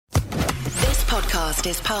podcast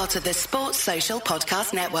is part of the Sports Social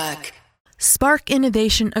Podcast Network. Spark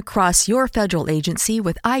innovation across your federal agency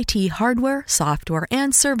with IT hardware, software,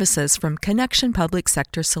 and services from Connection Public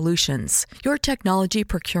Sector Solutions. Your technology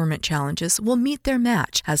procurement challenges will meet their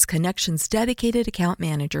match as Connection's dedicated account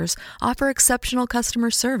managers offer exceptional customer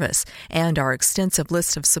service, and our extensive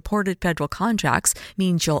list of supported federal contracts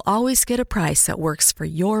means you'll always get a price that works for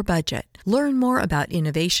your budget. Learn more about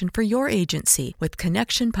innovation for your agency with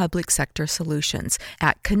Connection Public Sector Solutions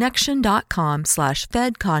at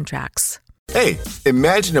connection.com/fedcontracts. Hey,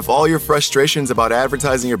 imagine if all your frustrations about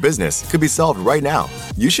advertising your business could be solved right now.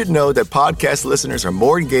 You should know that podcast listeners are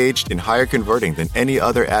more engaged and higher converting than any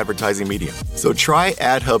other advertising medium. So try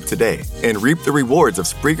AdHub today and reap the rewards of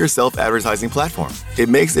Spreaker's self-advertising platform. It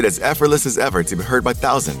makes it as effortless as ever to be heard by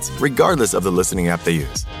thousands, regardless of the listening app they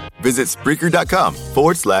use. Visit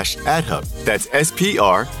Spreaker.com/AdHub. That's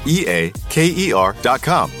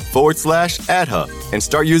SPREAKER.com/AdHub and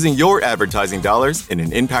start using your advertising dollars in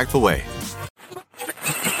an impactful way.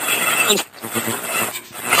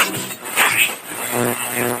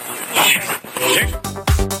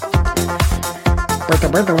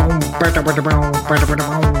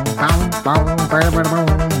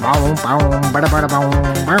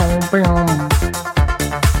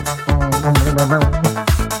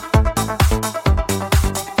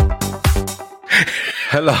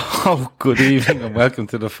 Hello, good evening and welcome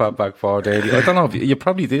to the Fatback 4 Daily. I don't know, if you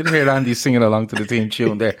probably did hear Andy singing along to the theme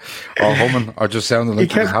tune there, or humming, or just sounding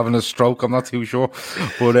like he was having a stroke, I'm not too sure.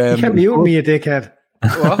 But you kept muting me, you dickhead.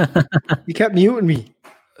 What? You kept muting me.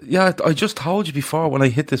 Yeah, I just told you before, when I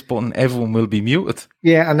hit this button, everyone will be muted.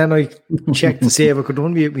 Yeah, and then I checked to see if I could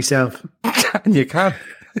unmute myself. And you can.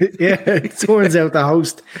 Yeah, it turns out the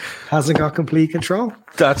host hasn't got complete control.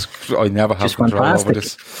 I never have control over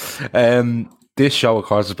this. This show, of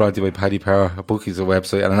course, is brought to you by Paddy Power, a bookies, a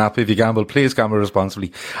website, and an app. If you gamble, please gamble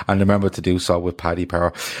responsibly, and remember to do so with Paddy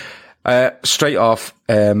Power. Straight off,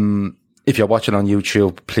 if you're watching on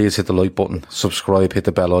YouTube, please hit the like button, subscribe, hit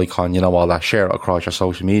the bell icon, you know, all that. Share it across your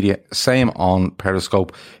social media. Same on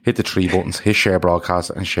Periscope. Hit the 3 buttons, hit share broadcast,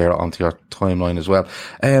 and share it onto your timeline as well.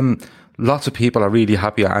 Lots of people are really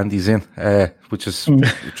happy that Andy's in, which is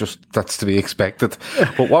just, that's to be expected.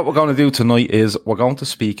 But what we're going to do tonight is we're going to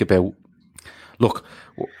speak about, look,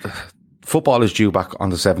 football is due back on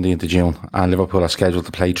the 17th of June, and Liverpool are scheduled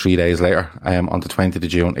to play 3 days later, on the 20th of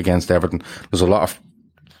June against Everton. There's a lot of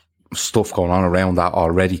stuff going on around that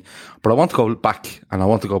already, but I want to go back, and I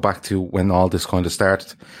want to go back to when all this kind of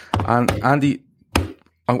started. And Andy,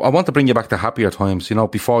 I want to bring you back to happier times, you know,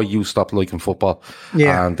 before you stopped liking football.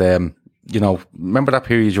 Yeah. And, you know, remember that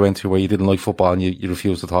period you went through where you didn't like football and you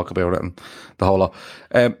refused to talk about it and the whole lot?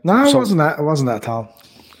 No, it wasn't that. It wasn't that at all.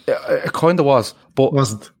 It kind of was, but it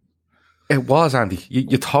wasn't. It was, Andy.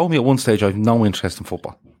 You told me at one stage I have no interest in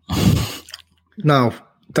football. No,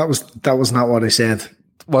 that was not what I said.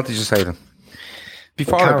 What did you say then?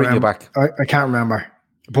 Before I bring you back, I can't remember,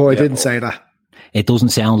 but I didn't say that. It doesn't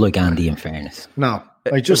sound like Andy, in fairness. No,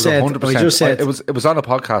 I just said. 100%. It was on a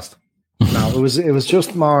podcast. No, it was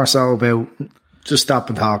just more so about just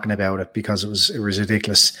stopping talking about it because it was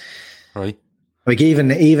ridiculous. Right. Like even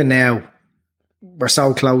now, we're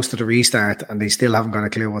so close to the restart and they still haven't got a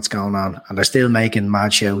clue what's going on, and they're still making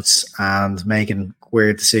mad shouts and making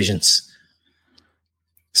weird decisions.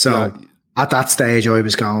 So at that stage, I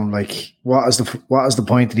was going like, what is the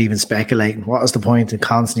point in even speculating? What is the point in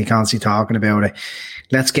constantly talking about it?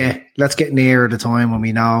 Let's get nearer the time when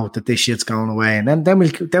we know that this shit's going away, and then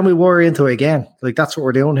we'll worry into it again. Like, that's what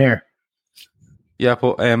we're doing here. Yeah,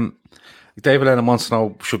 but David Lennon wants to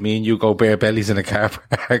know, should me and you go bare bellies in a car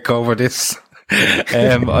park over this?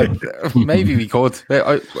 Maybe we could.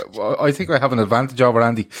 I think I have an advantage over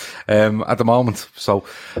Andy at the moment. So,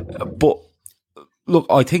 but look,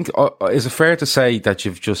 I think is it fair to say that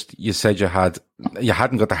you said you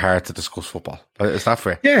hadn't got the heart to discuss football? Is that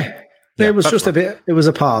fair? Yeah, it was just a bit. It was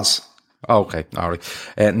a pause. Okay, all right.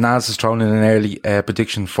 Naz has thrown in an early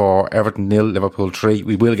prediction for Everton 0, Liverpool 3.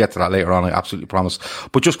 We will get to that later on, I absolutely promise.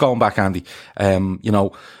 But just going back, Andy, you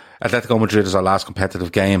know, Atletico Madrid is our last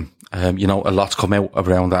competitive game. You know, a lot's come out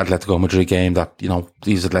around the Atletico Madrid game that, you know,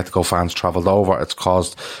 these Atletico fans travelled over. It's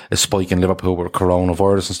caused a spike in Liverpool with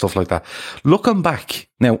coronavirus and stuff like that. Looking back,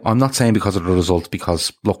 now, I'm not saying because of the result,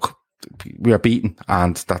 because, look, we are beaten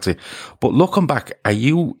and that's it. But looking back, are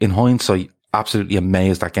you, in hindsight, absolutely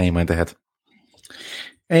amazed that game went ahead?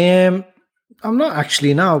 I'm not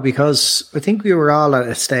actually now, because I think we were all at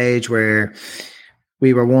a stage where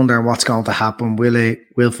we were wondering what's going to happen.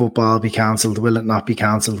 Will football be cancelled? Will it not be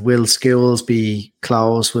cancelled? Will schools be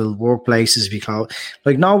closed? Will workplaces be closed?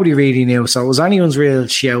 Like, nobody really knew. So it was anyone's real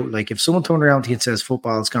shout. Like, if someone turned around to you and says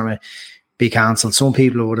football is going to be cancelled, some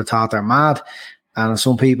people would have thought they're mad. And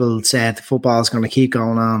some people said football is going to keep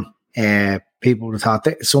going on. Some people would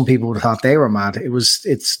have thought they were mad.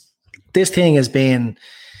 This thing has been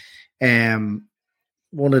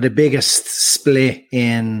one of the biggest split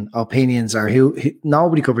in opinions, or who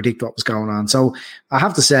nobody could predict what was going on. So I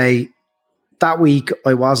have to say that week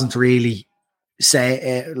I wasn't really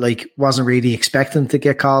expecting to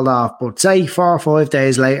get called off, but say 4 or 5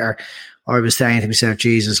 days later, I was saying to myself,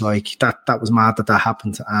 Jesus, like that was mad that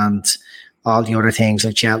happened, and all the other things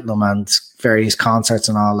like Cheltenham and various concerts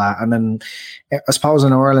and all that. And then I suppose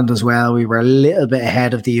in Ireland as well, we were a little bit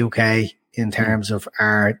ahead of the UK in terms of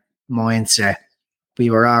our mindset. We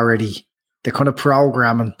were already, the kind of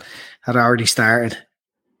programming had already started.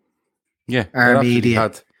 Yeah. Our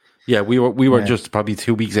media. We were just probably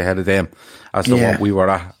 2 weeks ahead of them as to what we were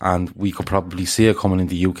at, and we could probably see it coming in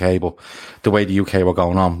the UK, but the way the UK were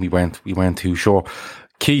going on, we weren't too sure.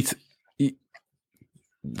 Keith,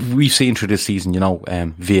 we've seen through this season,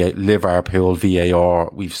 Liverpool, VAR,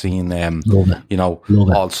 we've seen,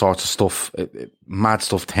 all sorts of stuff, mad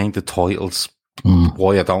stuff, tainted titles.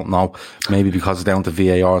 Why, I don't know. Maybe because it's down to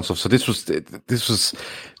VAR and stuff. So this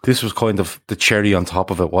was kind of the cherry on top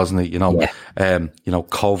of it, wasn't it? COVID-19,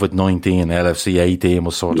 LFC 18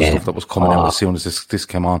 was sort of stuff that was coming out as soon as this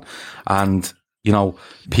came on. And,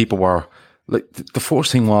 people were like, the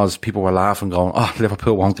first thing was people were laughing, going, "Oh,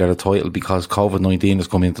 Liverpool won't get a title because COVID-19 has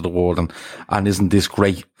come into the world, and isn't this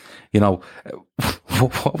great?"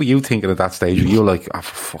 What were you thinking at that stage? Were you like, "Oh,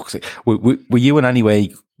 for fuck's sake"? Were you in any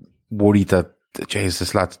way worried that,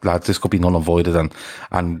 Jesus, lads, this could be null and voided,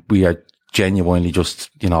 and we are genuinely just,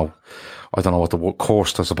 I don't know what the word,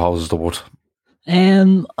 cursed, I suppose is the word.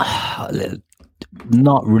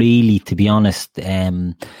 Not really, to be honest.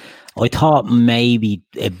 I thought maybe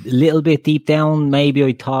a little bit deep down, maybe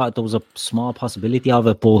I thought there was a small possibility of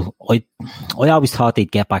it, but I always thought they'd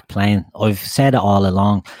get back playing. I've said it all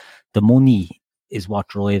along. The money is what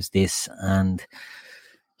drives this, and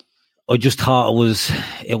I just thought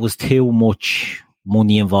it was too much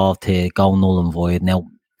money involved to go null and void. Now,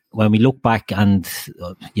 when we look back, and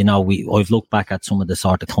I've looked back at some of the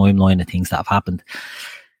sort of timeline of things that have happened.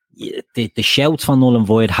 The shouts for null and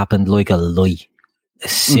void happened like a lie.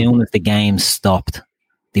 As soon as the game stopped,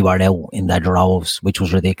 they were out in their droves, which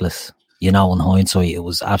was ridiculous. In hindsight, it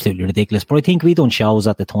was absolutely ridiculous. But I think we done shows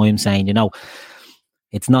at the time saying,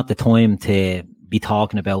 it's not the time to be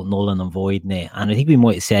talking about null and void now. And I think we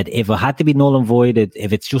might have said, if it had to be null and voided,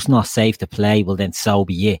 if it's just not safe to play, well, then so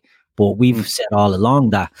be it. But we've said all along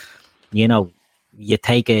that, you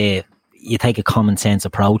take a common sense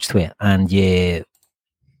approach to it, and you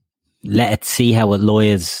let it see how it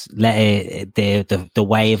lies, let it, the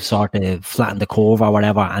wave sort of flatten the curve or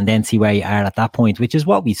whatever, and then see where you are at that point, which is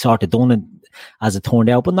what we sort of done as it turned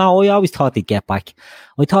out. But no, I always thought they'd get back.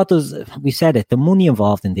 I thought we said it, the money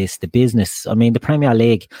involved in this, the business. I mean, the Premier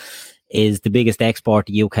League is the biggest export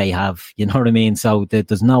the UK have, you know what I mean? So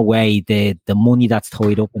there's no way the money that's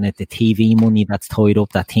tied up in it, the TV money that's tied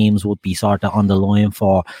up that teams would be sort of on the line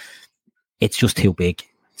for, it's just too big.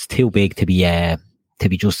 It's too big to be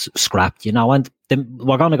just scrapped, and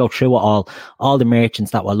we're going to go through it all the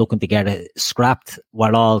merchants that were looking to get it scrapped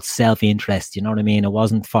were all self-interest, you know what I mean? It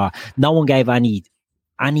wasn't no one gave any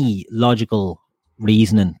logical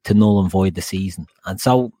reasoning to null and void the season. And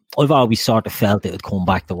so I've always sort of felt it would come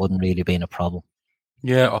back. There wouldn't really been a problem.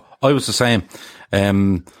 Yeah, I was the same.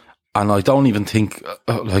 And I don't even think,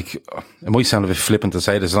 it might sound a bit flippant to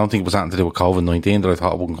say this, I don't think it was anything to do with COVID-19 that I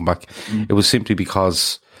thought it wouldn't come back. It was simply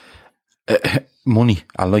because money,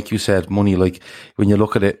 and like you said, money, like when you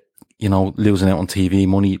look at it, losing out on TV,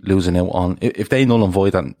 money losing out on, if they null and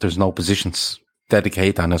void that, there's no positions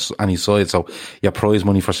dedicated on any side, so your prize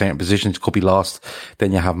money for certain positions could be lost.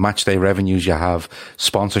 Then you have match day revenues, you have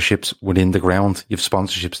sponsorships within the ground, you have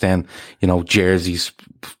sponsorships then, jerseys,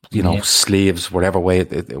 sleeves, whatever way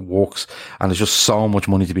it works, and there's just so much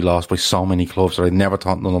money to be lost by so many clubs that I never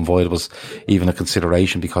thought null and void was even a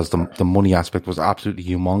consideration, because the money aspect was absolutely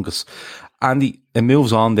humongous. And it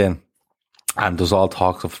moves on then, and there's all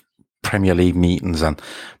talk of Premier League meetings, and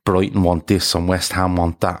Brighton want this, and West Ham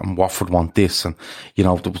want that, and Watford want this, and there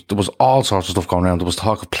was all sorts of stuff going around. There was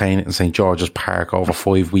talk of playing it in St George's Park over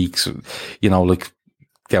 5 weeks,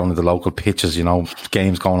 down in the local pitches,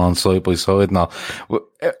 games going on side by side. Now,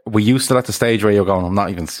 we used to at the stage where you're going, I'm not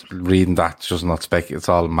even reading that, it's just not it's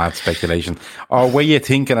all mad speculation. Or were you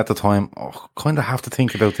thinking at the time, kind of have to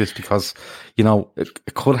think about this because,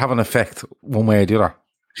 it could have an effect one way or the other?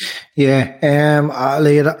 Yeah,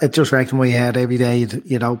 it just wrecked my head every day.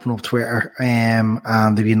 You'd open up Twitter, and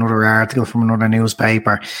there'd be another article from another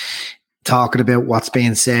newspaper talking about what's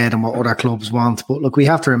being said and what other clubs want. But look, we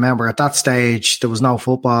have to remember at that stage there was no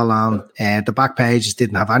football on. The back pages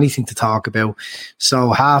didn't have anything to talk about,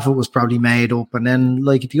 so half it was probably made up, and then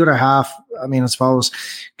like the other half, I suppose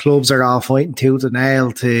clubs are all fighting tooth and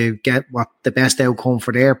nail to get what the best outcome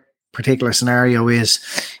for their particular scenario is.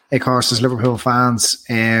 Of course, as Liverpool fans,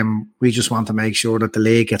 we just want to make sure that the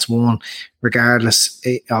league gets won regardless.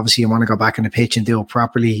 Obviously you want to go back in the pitch and do it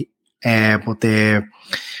properly, but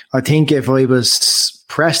I think if I was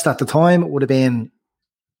pressed at the time, it would have been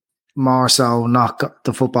more so not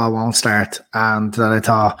the football won't start, and that I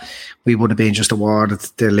thought we would have been just awarded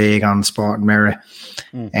the league on sporting merit.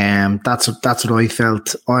 That's what I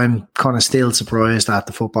felt. I'm kind of still surprised that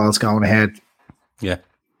the football's going ahead. Yeah.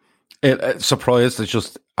 Surprised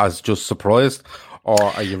as just surprised, or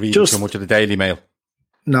are you reading too much of the Daily Mail?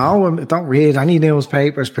 No, I don't read any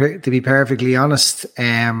newspapers, to be perfectly honest.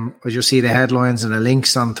 I just see the headlines and the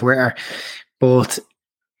links on Twitter. But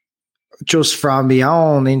just from my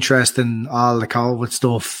own interest in all the COVID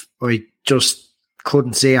stuff, I just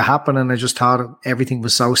couldn't see it happening. I just thought everything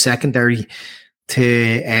was so secondary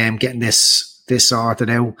to getting this sorted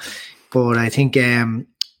out. But I think in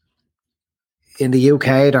the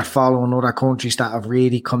UK, they're following other countries that have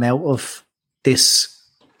really come out of this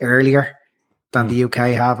earlier than the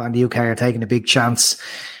UK have, and the UK are taking a big chance.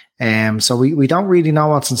 So we don't really know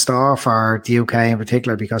what's in store for the UK in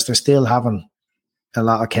particular, because they're still having a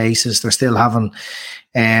lot of cases. They're still having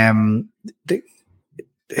their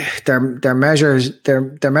measures,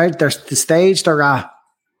 the stage they're at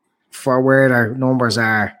for where their numbers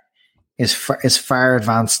are is far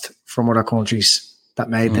advanced from other countries that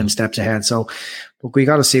made them steps ahead. So look, we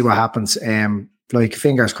got to see what happens. Like,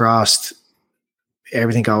 fingers crossed,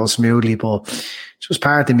 everything goes smoothly, but just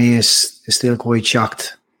part of me is still quite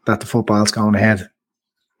shocked that the football's going ahead.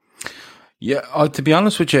 Yeah, to be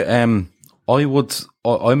honest with you, I'm a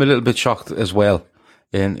little bit shocked as well.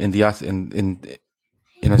 In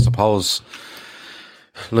I suppose,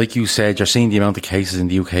 like you said, you're seeing the amount of cases in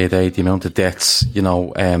the UK today, the amount of deaths.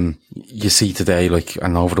 You see today,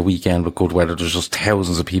 and over the weekend with good weather, there's just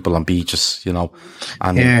thousands of people on beaches. And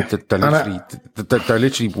they're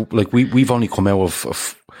literally like we've only come out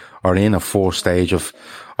of or in a fourth stage of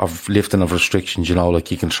lifting of restrictions.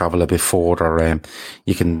 Like you can travel a bit further,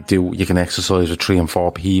 you can exercise with 3 and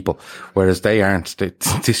 4 people, whereas they aren't.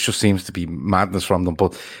 This just seems to be madness from them.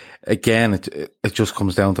 But again, it just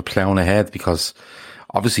comes down to plowing ahead, because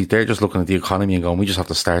obviously they're just looking at the economy and going, we just have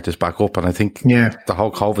to start this back up. And I think the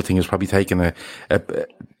whole COVID thing is probably taking has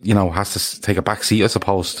to take a back seat, I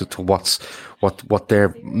suppose, to what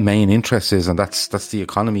their main interest is. And that's the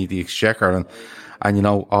economy, the exchequer. And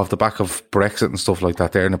off the back of Brexit and stuff like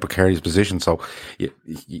that, they're in a precarious position. So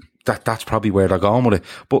that's probably where they're going with it.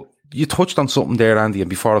 But you touched on something there, Andy, and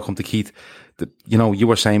before I come to Keith, that, you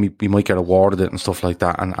were saying we might get awarded it and stuff like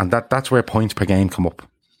that. And that's where points per game come up.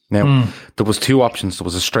 Now, there was 2 options. There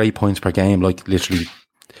was a straight points per game, like literally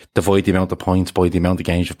divide the amount of points by the amount of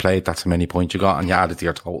games you've played. That's how many points you got, and you add it to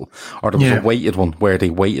your total. Or there was a weighted one where they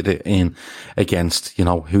weighted it in against,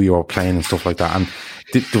 who you were playing and stuff like that. And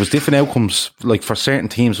there was different outcomes. Like for certain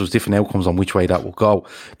teams, there was different outcomes on which way that would go.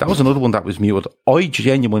 That was another one that was muted. I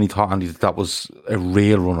genuinely thought, Andy, that was a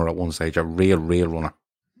real runner at one stage, a real runner.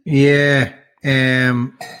 Yeah.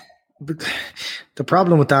 But the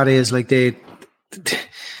problem with that is, like,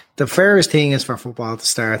 the fairest thing is for football to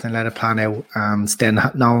start and let it plan out, and then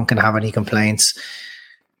no one can have any complaints.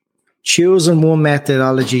 Choosing one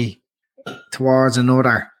methodology towards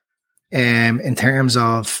another, in terms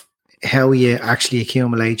of how you actually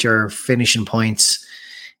accumulate your finishing points,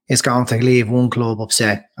 is going to leave one club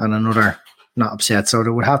upset and another not upset. So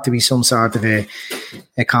there would have to be some sort of a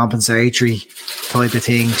compensatory type of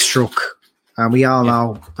thing struck. And we all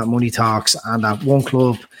know that money talks, and that one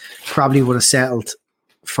club probably would have settled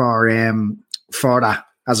for that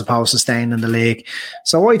as opposed to staying in the league.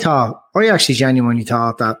 So I actually genuinely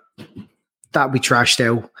thought that we trashed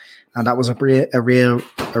out, and that was a real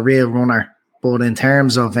runner. But in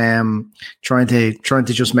terms of trying to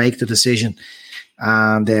just make the decision,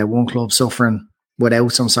 and one club suffering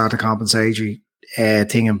without some sort of compensatory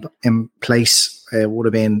thing in place, it would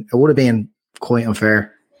have been quite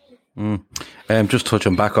unfair. Just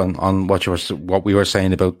touching back on what we were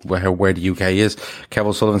saying about where the UK is.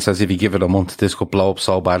 Kevin Sullivan says if you give it a month, this could blow up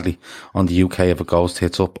so badly on the UK if it goes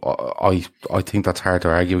tits up. I think that's hard to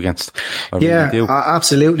argue against. Really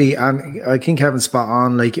absolutely. And I think Kevin's spot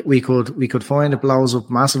on. Like we could find it blows up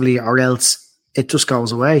massively, or else it just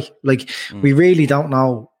goes away. Like we really don't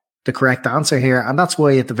know the correct answer here, and that's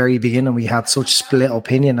why at the very beginning we had such split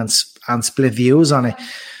opinion and split views on it.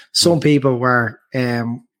 Some people were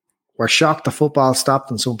shocked the football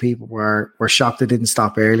stopped, and some people were shocked it didn't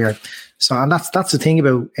stop earlier. So, and that's the thing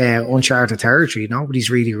about uncharted territory.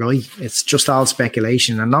 Nobody's really right. It's just all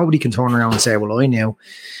speculation, and nobody can turn around and say, "Well, I knew."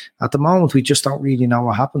 At the moment, we just don't really know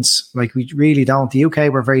what happens. Like we really don't. The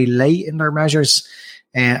UK were very late in their measures,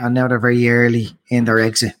 and now they're very early in their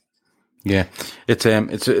exit. Yeah, it's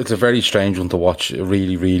a very strange one to watch. It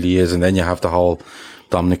really, really is. And then you have the whole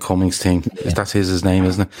Dominic Cummings thing. Yeah. That's his name,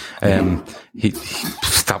 isn't it? He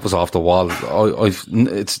that was off the wall.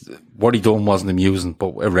 It's what he done wasn't amusing,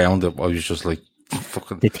 but around it, I was just like,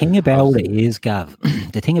 fucking. The thing about it is, Gav.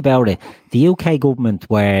 The UK government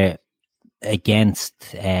were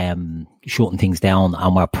against shutting things down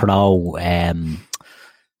and were pro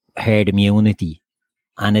herd immunity.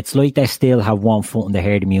 And it's like they still have one foot in the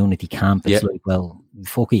herd immunity camp. It's like, well,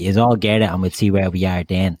 fuck it, is all get it and we'll see where we are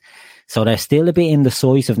then. So they're still a bit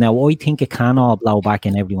indecisive. Now, I think it can all blow back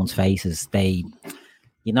in everyone's faces.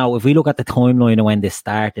 If we look at the timeline of when this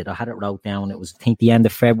started, I had it wrote down. It was, I think, the end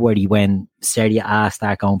of February when Serie A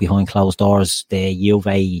started going behind closed doors, the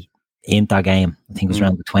Juve Inter game. I think it was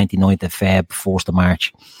around the 29th of Feb, 1st of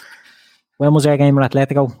March. When was our game with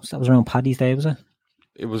Atletico? That was around Paddy's Day, was it?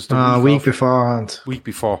 It was the week beforehand. Week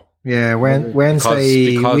before. Yeah,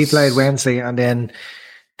 Wednesday. Because we played Wednesday, and then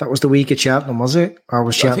that was the week at Cheltenham, was it? Or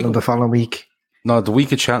was Cheltenham the following week? No, the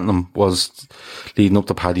week at Cheltenham was leading up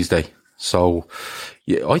to Paddy's Day. So,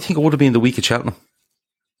 yeah, I think it would have been the week at Cheltenham.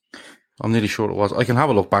 I'm nearly sure it was. I can have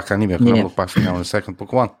a look back anyway. I can have a look back for now in a second, but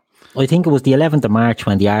go on. I think it was the 11th of March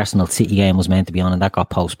when the Arsenal City game was meant to be on, and that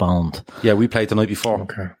got postponed. Yeah, we played the night before.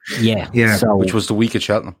 Okay. Yeah. So, which was the week at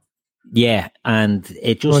Cheltenham. Yeah, and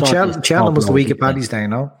it just... Well, Cheltenham was the week of Paddy's Day,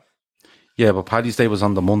 no? Yeah, but Paddy's Day was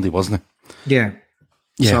on the Monday, wasn't it? Yeah.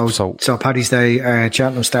 Yeah, so Paddy's Day,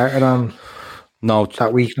 Cheltenham started on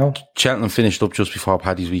that week, no? Cheltenham finished up just before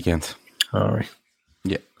Paddy's weekend. All right.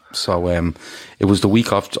 Yeah. So it was the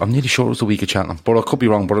week of... I'm nearly sure it was the week of Cheltenham, but I could be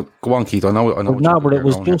wrong. But go on, Keith. I know. No, but it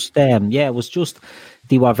was just... it was just...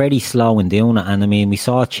 They were very slow in doing it, and I mean, we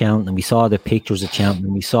saw Cheltenham, we saw the pictures of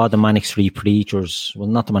Cheltenham, we saw the Manic Street Preachers, well,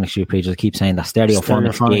 not the Manic Street Preachers, I keep saying that,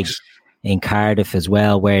 Stereophonics gig in Cardiff as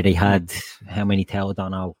well, where they had, how many, I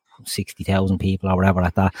don't know, 60,000 people or whatever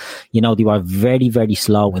like that. They were very, very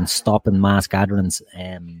slow in stopping mass gatherings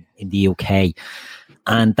in the UK,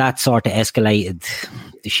 and that sort of escalated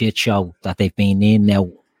the shit show that they've been in now.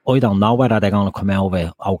 I don't know whether they're going to come out of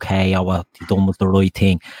it okay or what they've done with the right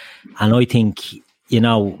thing, and I think...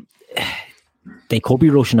 they could be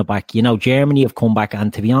rushing it back. Germany have come back,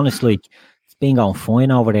 and to be honest, like, it's been going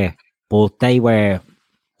fine over there. But they were,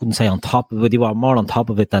 wouldn't say on top of it, they were more on top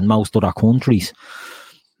of it than most other countries.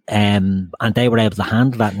 And they were able to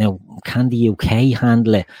handle that. Now, can the UK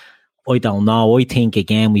handle it? I don't know. I think,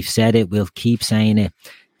 again, we've said it, we'll keep saying it.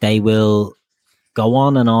 They will go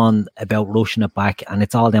on and on about rushing it back, and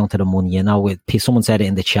it's all down to the money. Someone said it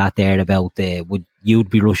in the chat there about you'd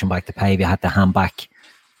be rushing back to pay if you had to hand back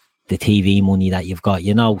the TV money that you've got,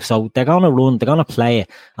 So they're going to play it,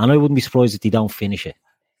 and I wouldn't be surprised if they don't finish it.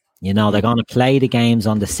 They're going to play the games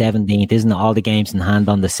on the 17th, isn't it? All the games in hand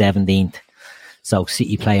on the 17th. So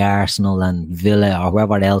City play Arsenal and Villa or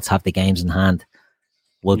whoever else have the games in hand.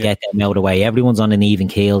 We'll get them out of the way. Everyone's on an even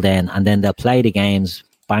keel then, and then they'll play the games,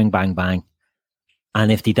 bang, bang, bang.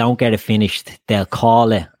 And if they don't get it finished, they'll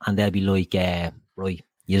call it, and they'll be like, right,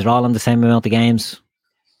 you're all on the same amount of games.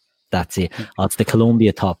 That's it. Oh, it's the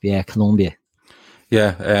Colombia top. Yeah, Colombia.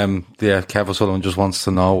 Yeah, Kevin Sullivan just wants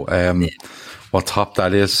to know what top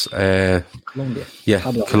that is. Colombia. Yeah,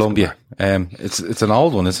 Colombia. It's an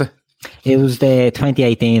old one, is it? It was the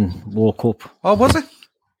 2018 World Cup. Oh, was it?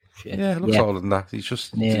 Yeah, it looks older than that. You're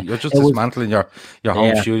just dismantling your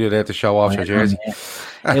home studio there to show off your jersey.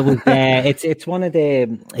 It was it's one of the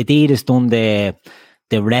Adidas done the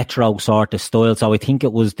retro sort of style. So I think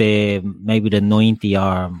it was maybe the 90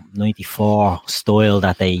 or 94 style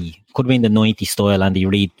that they could have been the 90 style, and they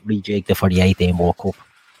rejigged it for the 18 World Cup.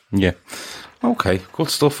 Yeah. Okay, good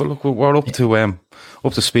stuff. Look, we're up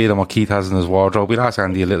to speed on what Keith has in his wardrobe. We'll ask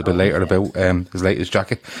Andy a little bit later about his latest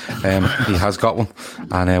jacket. He has got one,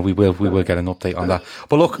 and we will get an update on that.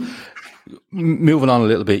 But look, moving on a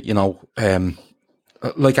little bit,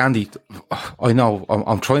 like Andy, I know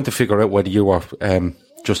I'm trying to figure out whether you are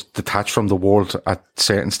just detached from the world at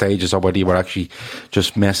certain stages or whether you were actually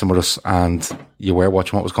just messing with us and you were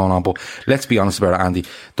watching what was going on. But let's be honest about it, Andy.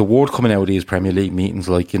 The word coming out of these Premier League meetings,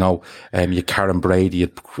 like, you know, you Karen Brady, you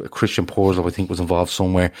Christian Porzo, I think was involved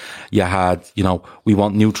somewhere. You had, you know, we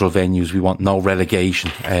want neutral venues. We want no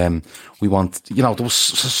relegation. We want, you know, there was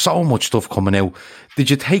so much stuff coming out. Did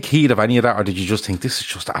you take heed of any of that, or did you just think this is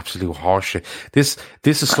just absolute horseshit? This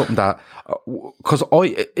is something that, because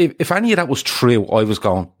if any of that was true, I was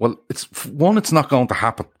going, well, it's not going to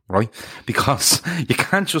happen, right? Because you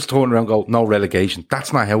can't just turn around and go, no relegation.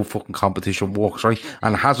 That's not how fucking competition works, right?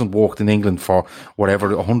 And it hasn't worked in England for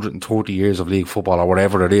whatever 130 years of league football or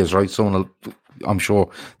whatever it is, right? Someone will, I'm sure,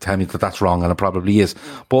 tell me that that's wrong, and it probably is.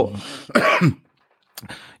 But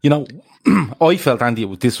you know, I felt, Andy,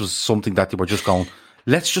 this was something that they were just going,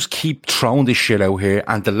 let's just keep throwing this shit out here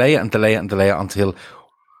and delay it and delay it and delay it until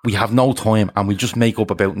we have no time, and we'll just make up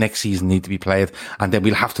about next season need to be played, and then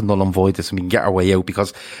we'll have to null and void this and we can get our way out,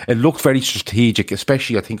 because it looked very strategic,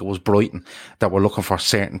 especially I think it was Brighton that were looking for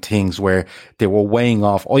certain things where they were weighing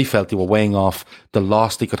off, I felt they were weighing off the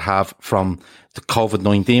loss they could have from the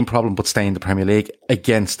COVID-19 problem, but staying in the Premier League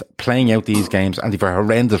against playing out these games, and they've a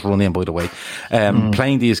horrendous run in, by the way,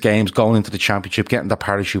 playing these games, going into the Championship, getting the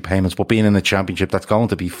parachute payments, but being in the Championship that's going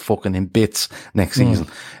to be fucking in bits next season.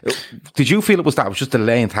 Did you feel it was that? It was just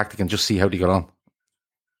delaying tactic and just see how they got on?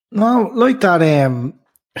 No, like that,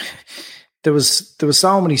 there was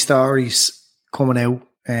so many stories coming out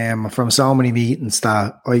from so many meetings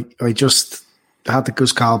that I just had to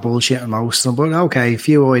just call bullshit on most of them. But okay, a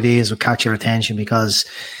few ideas would catch your attention because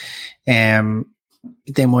they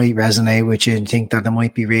might resonate with you and think that they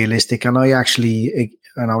might be realistic. And I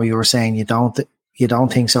know you were saying you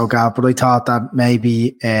don't think so, Gav, but I thought that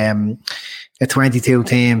maybe a 22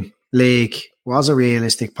 team league was a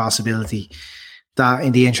realistic possibility. That,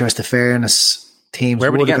 in the interest of fairness, teams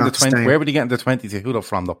where would he get the 22? Who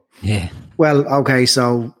from though? Yeah. Well, okay,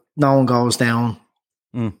 so no one goes down.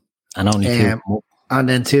 And only two come up. And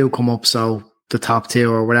then two come up, so the top two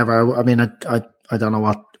or whatever. I mean, I don't know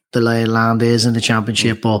what the lay of land is in the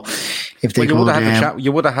Championship, but if they you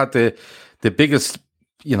would have had the biggest,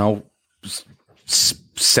 you know,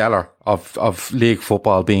 seller of league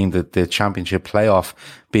football being the Championship playoff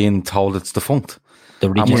being told it's defunct.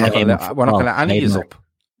 We're not going to let any of up.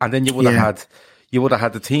 And then you would have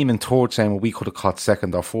had the team in third saying, well, we could have caught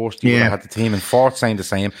second or fourth. You would have had the team in fourth saying the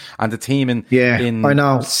same, and the team in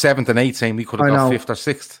seventh and eighth saying we could have got fifth or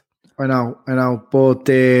sixth. I know. But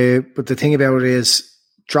the thing about it is,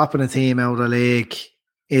 dropping a team out of the league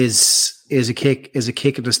is a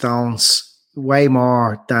kick of the stones way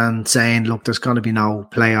more than saying, look, there's going to be no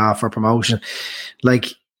playoff or promotion. Like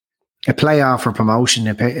a playoff or promotion,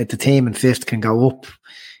 if the team in fifth can go up,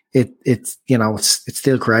 it's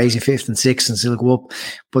still crazy, fifth and sixth and still go up.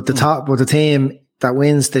 But the team that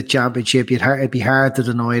wins the Championship, it'd be hard to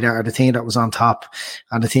deny that, or the team that was on top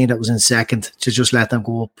and the team that was in second, to just let them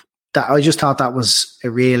go up. I just thought that was a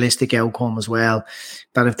realistic outcome as well.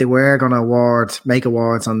 That if they were going to make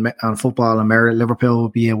awards on football and merit, Liverpool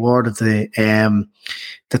would be awarded the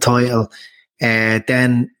title.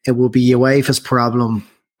 Then it will be UEFA's problem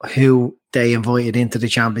who they invited into the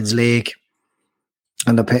Champions League.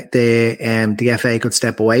 And the FA could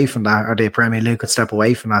step away from that, or the Premier League could step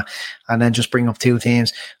away from that, and then just bring up two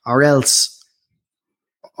teams. Or else,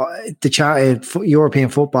 European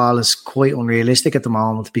football is quite unrealistic at the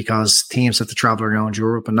moment because teams have to travel around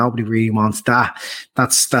Europe, and nobody really wants that.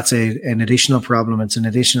 That's an additional problem. It's an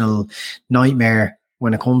additional nightmare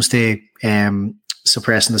when it comes to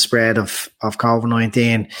suppressing the spread of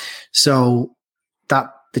COVID-19. So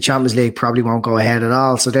that the Champions League probably won't go ahead at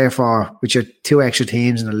all. So therefore, with your two extra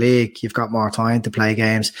teams in the league, you've got more time to play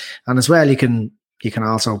games. And as well, you can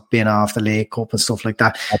also bin off the League Cup and stuff like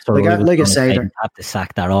that. Like I say, you have to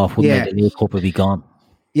sack that off, wouldn't it? The League Cup would be gone.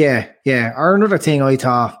 Yeah. Or another thing I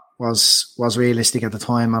thought was realistic at the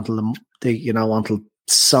time until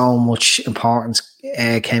so much importance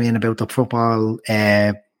came in about the football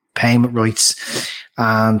payment rights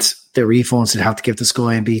and the refunds they'd have to give to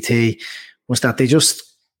Sky and BT, was that they just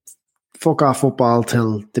fuck off football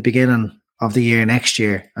till the beginning of the year next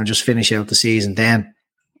year and just finish out the season then.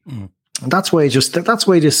 And that's why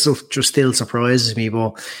this stuff just still surprises me,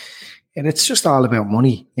 and it's just all about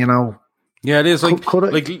money, you know. Yeah, it is.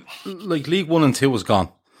 Like League 1 and 2 was gone.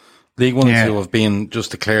 League 1 and 2 have been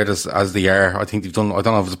just declared as they are. I think they've done, I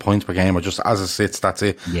don't know if it's a points per game or just as it sits, that's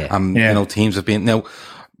it. You know, teams have been, now,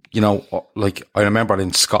 you know, like I remember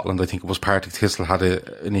in Scotland, I think it was Partick Thistle had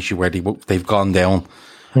an issue where they've gone down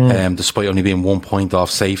despite only being 1 point off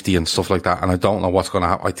safety and stuff like that. And I don't know what's going to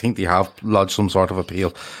happen. I think they have lodged some sort of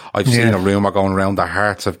appeal. I've seen a rumour going around that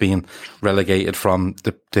Hearts have been relegated from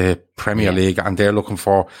the Premier League, and they're looking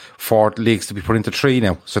for 4 leagues to be put into 3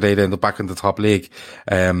 now. So they'd end up back in the top league.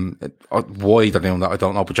 Why they're doing that, I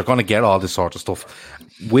don't know. But you're going to get all this sort of stuff.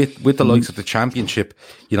 With the likes of the Championship,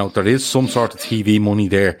 you know, there is some sort of TV money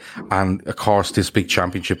there. And of course, this big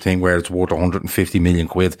Championship thing where it's worth 150 million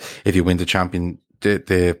quid if you win the Championship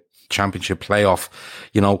playoff.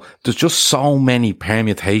 You know, there's just so many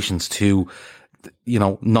permutations to, you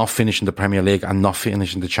know, not finishing the Premier League and not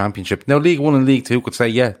finishing the Championship. Now, League 1 and League 2 could say,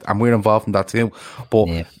 yeah, and we're involved in that too.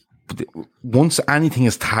 But once anything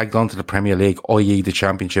is tagged onto the Premier League, i.e. the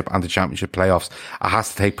Championship and the Championship playoffs, it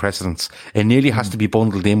has to take precedence. It nearly has to be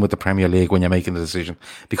bundled in with the Premier League when you're making the decision,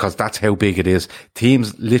 because that's how big it is.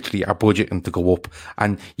 Teams literally are budgeting to go up,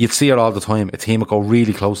 and you'd see it all the time. A team will go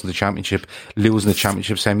really close in the Championship, losing the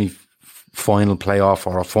Championship semi-final playoff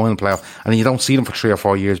or a final playoff, and you don't see them for 3 or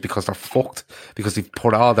 4 years because they're fucked, because they've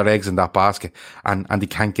put all their eggs in that basket and they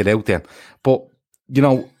can't get out then. But, you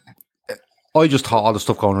know, I just thought all the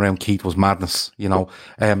stuff going around Keith was madness, you know.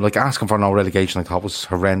 Like asking for no relegation, I thought was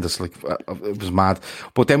horrendous. Like, it was mad.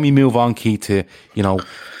 But then we move on, Keith, to, you know,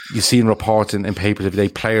 you see in reports in papers every day,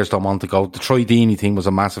 players don't want to go. The Troy Deeney thing was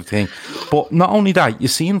a massive thing. But not only that, you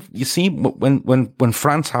see when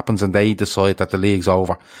France happens and they decide that the league's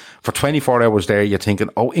over, for 24 hours there, you're thinking,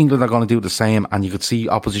 oh, England are going to do the same. And you could see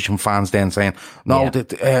opposition fans then saying, no,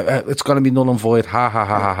 it's going to be null and void. Ha, ha,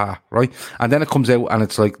 ha, ha, ha. Right? And then it comes out and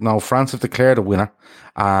it's like, no, France have declared a winner.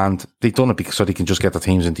 And they've done it because so they can just get the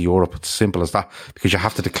teams into Europe. It's simple as that, because you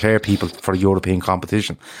have to declare people for European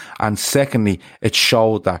competition. And secondly, it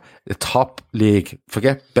showed that the top league,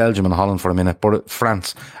 forget Belgium and Holland for a minute, but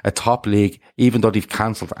France, a top league, even though they've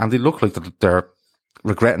cancelled, and they look like they're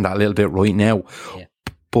regretting that a little bit right now. Yeah.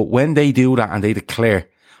 But when they do that and they declare,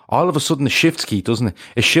 all of a sudden it shifts, Keith, doesn't it?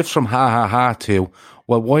 It shifts from ha ha ha to,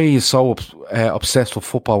 well, why are you so obsessed with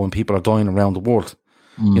football when people are dying around the world?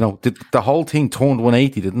 You know, the whole thing turned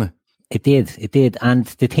 180, didn't it? It did. And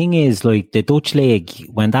the thing is, like, the Dutch league,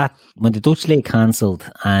 when the Dutch league cancelled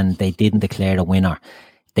and they didn't declare a winner,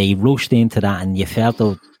 they rushed into that, and you felt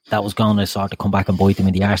that was going to sort of come back and bite them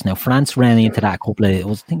in the arse. Now, France ran into that I think it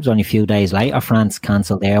was only a few days later, France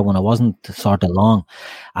cancelled their one. It wasn't sort of long.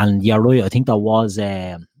 And you're right, I think there was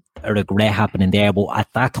a regret happening there. But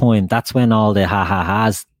at that time, that's when all the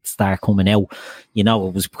ha-ha-has start coming out. You know,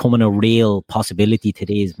 it was becoming a real possibility to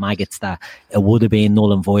these maggots that it would have been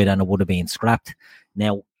null and void and it would have been scrapped.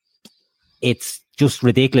 Now, it's just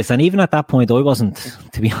ridiculous. And even at that point, to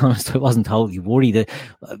be honest, I wasn't totally worried.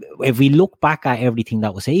 If we look back at everything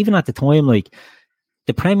that was, even at the time, like,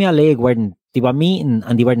 the Premier League they were meeting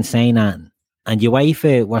and they weren't saying that. And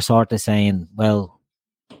UEFA were sort of saying, well,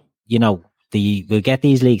 you know, we'll get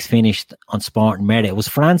these leagues finished on sport and merit. It was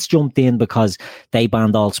France jumped in because they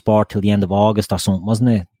banned all sport till the end of August or something, wasn't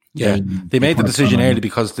it? Yeah, they made the decision early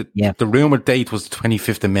because the rumoured date was the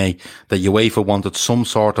 25th of May, that UEFA wanted some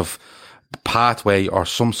sort of pathway or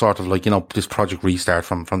some sort of, like, you know, this project restart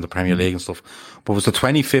from the Premier League and stuff. But it was the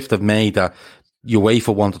 25th of May that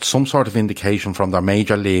UEFA wanted some sort of indication from their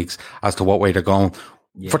major leagues as to what way they're going.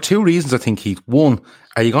 Yeah. For 2 reasons, I think, Keith. 1,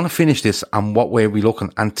 are you going to finish this and what way are we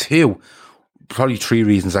looking? And 2, probably 3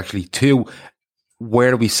 reasons actually. 2,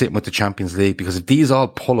 where are we sitting with the Champions League? Because if these all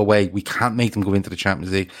pull away, we can't make them go into the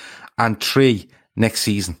Champions League. And 3, next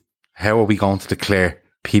season, how are we going to declare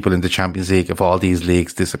people in the Champions League if all these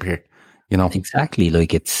leagues disappear? You know, exactly.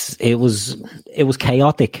 Like, it was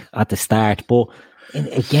chaotic at the start, but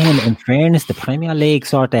again, in fairness, the Premier League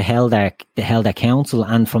sort of held their counsel,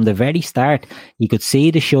 and from the very start, you could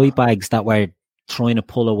see the shy bags that were trying to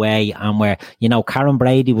pull away, and where, you know, Karen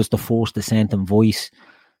Brady was the first dissenting voice,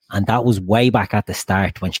 and that was way back at the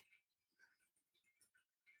start when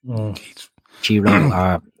she wrote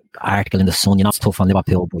our article in the Sun, you know, it's tough on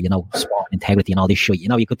Liverpool, but, you know, sport integrity and all this shit, you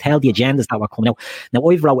know, you could tell the agendas that were coming out. Now,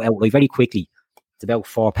 I've wrote out, like, very quickly, it's about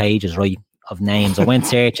 4 pages, right, of names. I went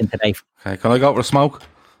searching today. Okay, can I go for a smoke?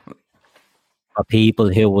 For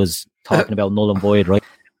people who was talking about null and void, right?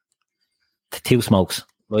 2 smokes,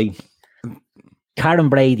 right? Karen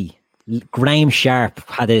Brady, Graham Sharp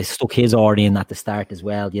had stuck his order in at the start as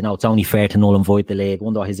well. You know, it's only fair to null and void the league. I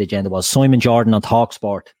wonder what his agenda was. Simon Jordan on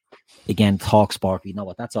TalkSport. Again, TalkSport, we know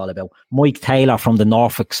what that's all about. Mike Taylor from the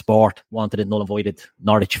Norfolk Sport wanted it null and voided.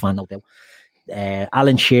 Norwich fan, no doubt.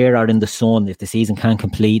 Alan Shearer in the Sun, if the season can't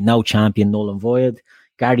complete, no champion, null and void.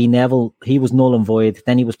 Gary Neville, he was null and void.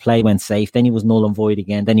 Then he was play when safe. Then he was null and void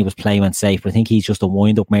again. Then he was play when safe. But I think he's just a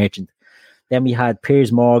wind-up merchant. Then we had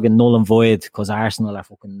Piers Morgan, null and void, because Arsenal are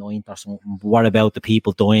fucking 9th or something. What about the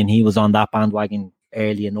people dying? He was on that bandwagon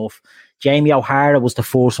early enough. Jamie O'Hara was the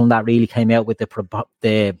first one that really came out with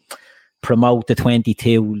the promote the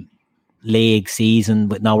 22 league season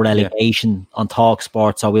with no relegation on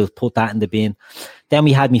TalkSport, so we'll put that in the bin. Then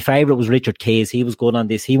we had, my favourite was Richard Keys. He was good on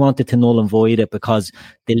this. He wanted to null and void it because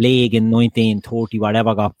the league in 1930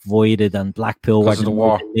 whatever got voided, and Blackpool were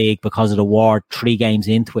the league because of the war 3 games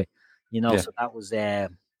into it. So that was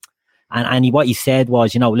and what he said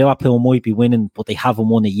was, Liverpool might be winning, but they haven't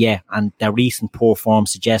won it yet, and their recent poor form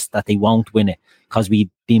suggests that they won't win it because we've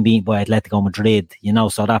been beaten by Atletico Madrid,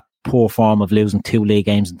 so that poor form of losing 2 league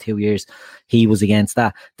games in 2 years, he was against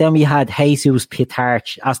that. Then we had Jesus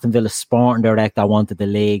Pitarch, Aston Villa sporting director, wanted the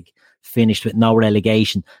league finished with no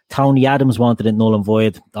relegation. Tony Adams wanted it null and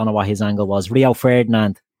void. Don't know what his angle was. Rio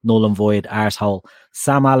Ferdinand, null and void, arsehole.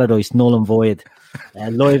 Sam Allardyce, null and void.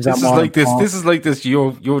 Lives this is like this.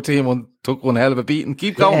 Your team took one hell of a beating.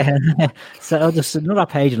 Keep going. So just another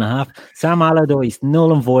page and a half. Sam Allardyce,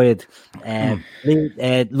 null and void.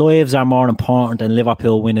 Lives are more important than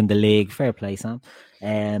Liverpool winning the league. Fair play, Sam.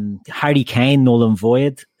 Harry Kane, null and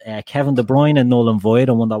void. Kevin De Bruyne, null and void.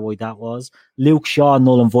 I wonder why that was. Luke Shaw,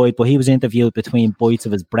 null and void, but he was interviewed between bites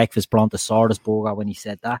of his breakfast Brontosaurus burger when he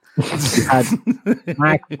said that.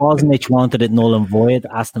 Mark Bosnich wanted it null and void.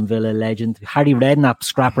 Aston Villa legend. Harry Redknapp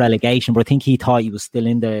scrap relegation, but I think he thought he was still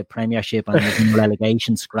in the Premiership and was in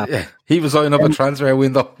relegation scrap. Yeah, he was eyeing up a transfer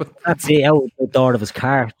window. That's it, out the door of his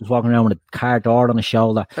car. Just walking around with a car door on his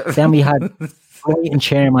shoulder. Then we had Brighton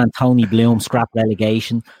chairman Tony Bloom scrap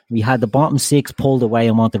relegation. We had the bottom 6 pulled away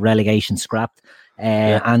and wanted relegation scrapped.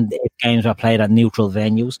 And if games were played at neutral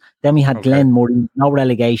venues. Then we had Glenn Murray, no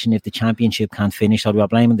relegation if the championship can't finish, so we were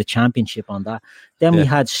blaming the championship on that. Then we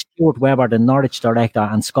had Stuart Webber, the Norwich director,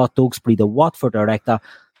 and Scott Duxbury, the Watford director,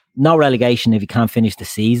 no relegation if you can't finish the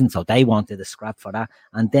season, so they wanted a scrap for that.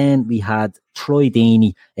 And then we had Troy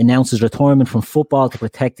Deeney announce his retirement from football to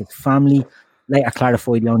protect his family. Later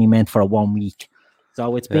clarified he only meant for 1 week.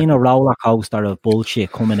 So it's been a roller coaster of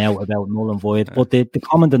bullshit coming out about null and void. But the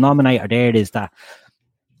common denominator there is that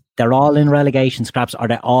they're all in relegation scraps, or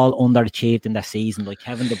they're all underachieved in their season, like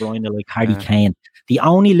Kevin De Bruyne, like Harry Kane. The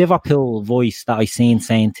only Liverpool voice that I seen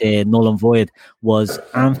saying to null and void was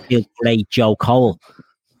Anfield great Joe Cole.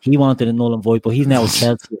 He wanted a null and void, but he's now a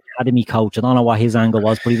Chelsea academy coach. I don't know what his angle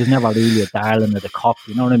was, but he was never really a darling of the cup.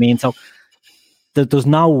 You know what I mean? So there's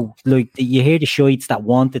no, like, you hear the shites that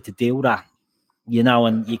wanted to do that,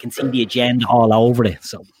 and you can see the agenda all over it.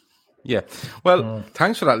 So, yeah. Well,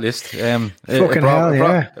 thanks for that list. Fucking hell,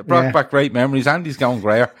 it brought back great memories. Andy's going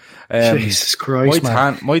greyer. Jesus Christ,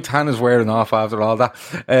 my tan is wearing off after all that.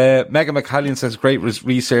 Megan McCallion says, great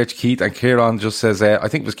research, Keith. And Kieran just says, I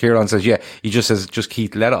think it was Kieran says, he just says, just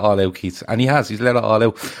Keith, let it all out, Keith. And he's let it all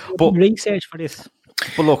out. But research for this.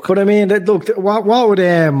 But I mean, look, what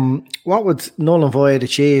would null and void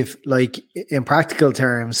achieve? Like, in practical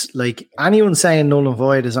terms, like, anyone saying null and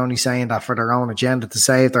void is only saying that for their own agenda to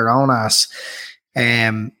save their own ass.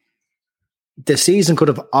 The season could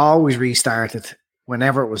have always restarted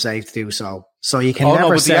whenever it was safe to do so. So you can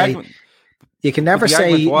never say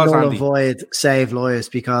null and void save lives,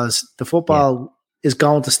 because the football is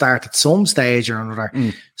going to start at some stage or another.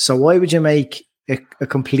 So why would you make a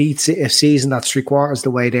complete season that's 3/4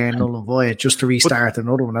 the way there null and void just to restart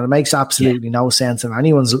another one? And it makes absolutely no sense in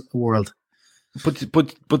anyone's world. But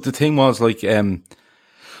the thing was, like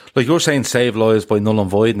you're saying, save lives by null and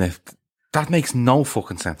void, and that makes no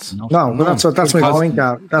fucking sense. No, that's my point.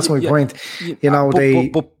 That's my point.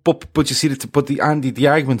 But you see, the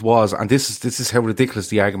argument was, and this is how ridiculous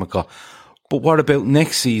the argument got. But what about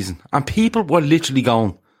next season? And people were literally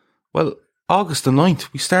going, well, August the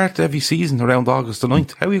 9th. We start every season around August the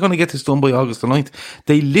 9th. How are you going to get this done by August the 9th?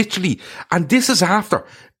 They literally, and this is after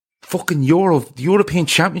fucking the European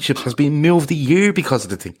Championships has been moved a year because of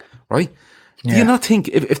the thing, right? Yeah. Do you not think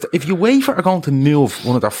if UEFA are going to move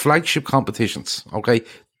one of their flagship competitions, okay,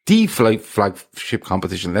 the flagship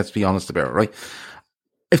competition, let's be honest about it, right?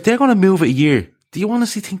 If they're going to move it a year, do you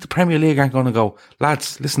honestly think the Premier League aren't going to go,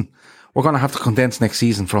 lads, listen, we're going to have to condense next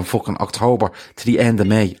season from fucking October to the end of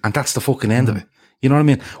May, and that's the fucking end of it. You know what I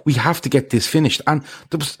mean? We have to get this finished. And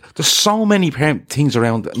there's so many things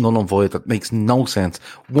around null and void that makes no sense.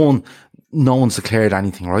 One, no one's declared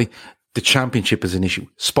anything, right? The championship is an issue.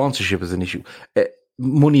 Sponsorship is an issue.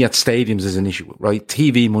 Money at stadiums is an issue, right?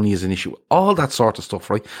 TV money is an issue. All that sort of stuff,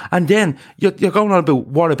 right? And then you're going on about,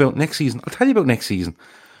 what about next season? I'll tell you about next season.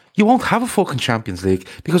 You won't have a fucking Champions League,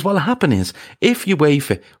 because what'll happen is, if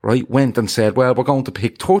UEFA, right, went and said, well, we're going to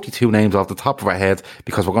pick 32 names off the top of our head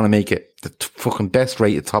because we're going to make it the fucking best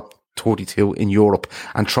rated top 32 in Europe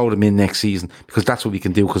and throw them in next season because that's what we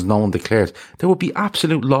can do because no one declared, there would be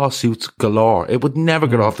absolute lawsuits galore. It would never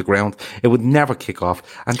get off the ground. It would never kick off.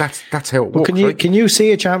 And that's how it works. Can you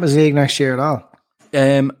see a Champions League next year at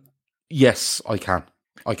all? Yes, I can.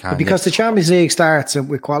 Because the Champions League starts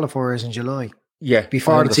with qualifiers in July. Yeah.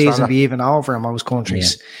 Before the season be even over in most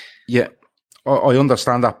countries. Yeah. I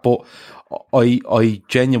understand that, but I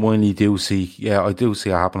genuinely do see, I do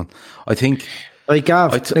see it happening. I think, like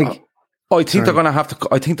Gav, I think they're going to have to.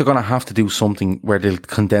 I think they're going to have to do something where they'll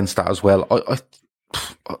condense that as well.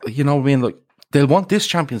 You know what I mean? Like they'll want this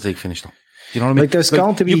Champions League finished though. You know what I mean? Like there's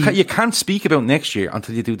going to be. You can't speak about next year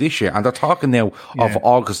until you do this year, and they're talking now of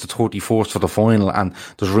August the 31st for the final, and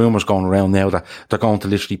there's rumours going around now that they're going to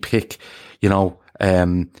literally pick, you know,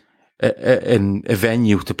 a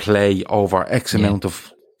venue to play over X amount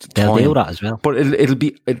of time. They'll do that as well. But it'll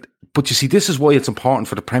be. But you see, this is why it's important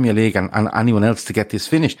for the Premier League and anyone else to get this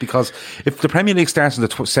finished, because if the Premier League starts on the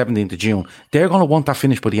 17th of June, they're going to want that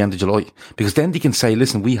finished by the end of July, because then they can say,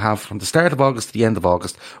 listen, we have from the start of August to the end of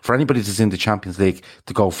August for anybody that's in the Champions League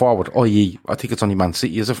to go forward, i.e. I think it's only Man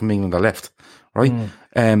City, is it, from England that left, right?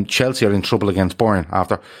 Chelsea are in trouble against Bayern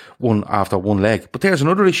after one leg. But there's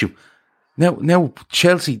another issue. Now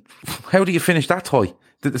Chelsea, how do you finish that tie?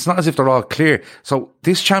 It's not as if they're all clear. So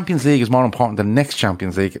this Champions League is more important than the next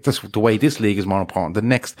Champions League. The way this league is more important than the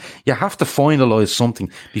next. You have to finalise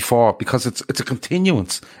something before, because it's a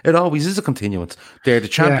continuance. It always is a continuance. They're the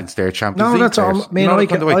champions. They're Champions League. No, that's all. I mean,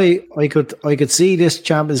 I could see this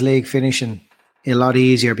Champions League finishing a lot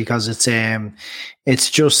easier, because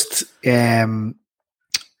it's just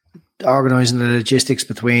organising the logistics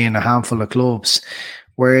between a handful of clubs.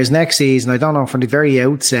 Whereas next season, I don't know, from the very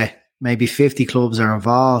outset, maybe 50 clubs are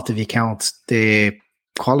involved if you count the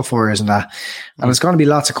qualifiers and that. And there's going to be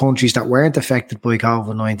lots of countries that weren't affected by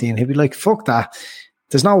COVID-19. He'd be like, fuck that.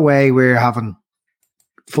 There's no way we're having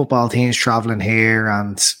football teams travelling here.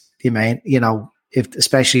 And you know,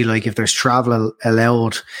 especially like if there's travel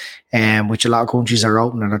allowed, which a lot of countries are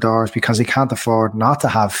opening their doors because they can't afford not to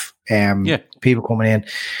have people coming in.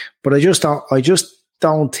 But I just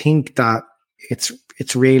don't think that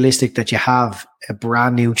it's realistic that you have a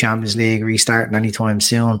brand new Champions League restarting anytime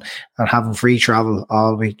soon and having free travel all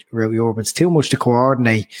the way throughout Europe. It's too much to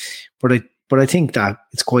coordinate, but I think that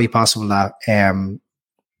it's quite possible that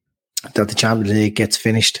that the Champions League gets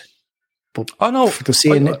finished. But to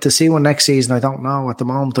see one next season, I don't know. At the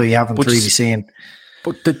moment, I haven't really seen.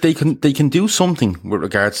 But they can do something with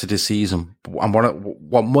regards to this season. And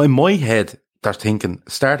what in my head, they're thinking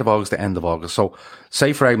start of August to end of August. So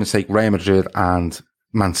say for argument's sake, Real Madrid and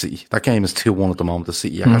Man City. That game is 2-1 at the moment. The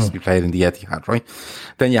City has to be played in the Etihad, right?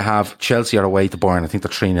 Then you have Chelsea are away to Bayern. I think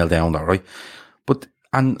they're 3-0 down there, right? But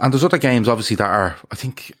and there's other games obviously that are, I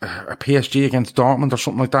think, are PSG against Dortmund or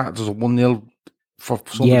something like that. There's a 1-0 for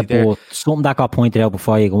somebody there. But something that got pointed out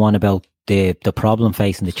before you go on about the problem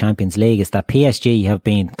facing the Champions League is that PSG have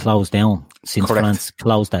been closed down since France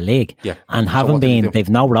closed their league, and they've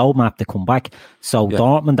no roadmap to come back. So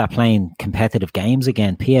Dortmund are playing competitive games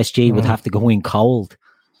again. PSG would have to go in cold.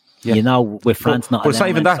 Yeah. You know, with France not. But it's not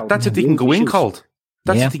even that. That's if they can go in cold.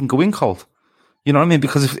 That's if they can go in cold. You know what I mean?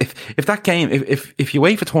 Because if that game, if you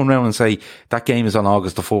wait for turn around and say that game is on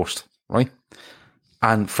August the 1st, right?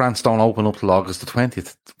 And France don't open up till August the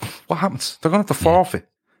 20th, what happens? They're going to have to forfeit.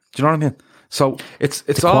 Do you know what I mean? So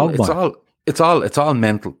it's all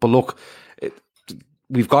mental. But look,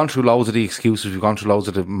 we've gone through loads of the excuses, we've gone through loads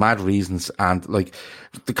of the mad reasons, and like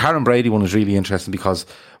the Karen Brady one is really interesting because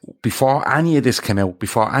before any of this came out,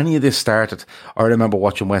 before any of this started, I remember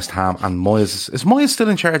watching West Ham, and Moyes is Moyes still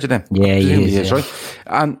in charge of them? Yeah, he is, right?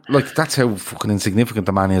 And like that's how fucking insignificant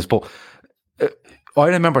the man is. But I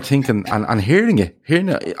remember thinking and hearing it,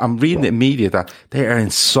 I'm reading it in media that they are in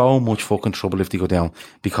so much fucking trouble if they go down,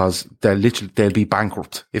 because they'll be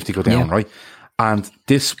bankrupt if they go down, right? And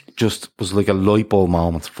this just was like a light bulb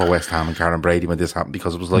moment for West Ham and Karen Brady when this happened,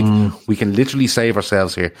 because it was like, we can literally save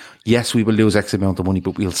ourselves here. Yes, we will lose X amount of money,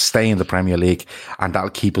 but we'll stay in the Premier League and that'll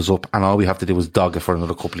keep us up. And all we have to do is dog it for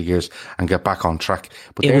another couple of years and get back on track.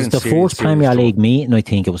 But it was the first Premier League meeting, I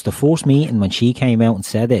think. It was the first meeting when she came out and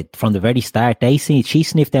said it from the very start. She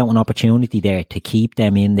sniffed out an opportunity there to keep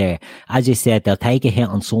them in there. As you said, they'll take a hit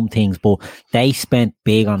on some things, but they spent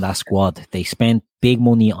big on that squad. They spent big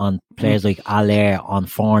money on players like Allaire, on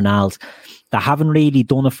Fornals. They haven't really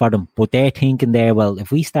done it for them, but they're thinking there, well,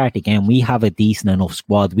 if we start again, we have a decent enough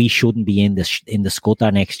squad. We shouldn't be in the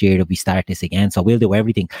scudder next year if we start this again. So we'll do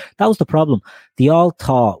everything. That was the problem. They all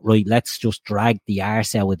thought, right, let's just drag the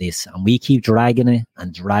arse out of this. And we keep dragging it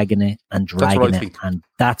and dragging it and dragging it. And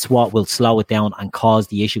that's what will slow it down and cause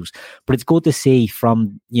the issues. But it's good to see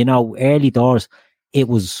from, early doors, it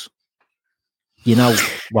was,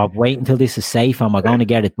 we're waiting until this is safe and we're going to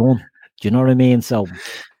get it done. Do you know what I mean? So...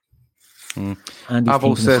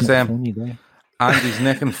 Avo says Andy's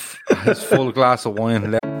necking his full glass of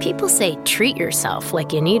wine. People say treat yourself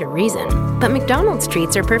like you need a reason, but McDonald's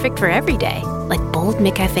treats are perfect for every day. Like bold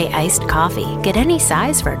McCafe iced coffee. Get any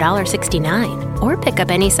size for $1.69. Or pick up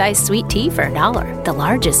any size sweet tea for $1. The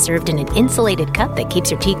largest served in an insulated cup that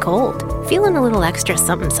keeps your tea cold. Feeling a little extra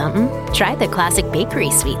something something? Try the classic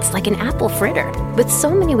bakery sweets like an apple fritter. With so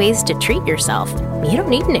many ways to treat yourself, you don't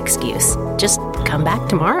need an excuse. Just come back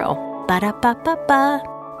tomorrow. Ba-da-ba-ba-ba.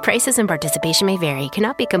 Prices and participation may vary.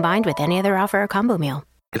 Cannot be combined with any other offer or combo meal.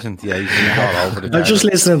 I'm just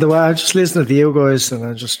listening to you guys, and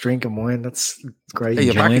I'm just drinking wine. That's great. Hey,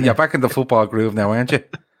 you're back in the football groove now, aren't you?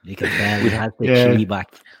 You can tell we had the chili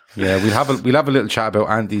back. Yeah, we'll have a little chat about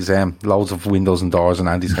Andy's loads of windows and doors in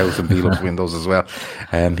Andy's house and Velux windows as well.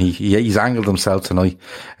 He's angled himself tonight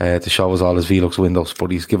to show us all his Velux windows,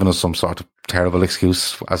 but he's given us some sort of terrible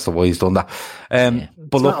excuse as to why he's done that.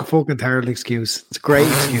 But it's not a fucking terrible excuse. It's a great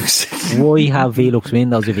excuse. Why have Velux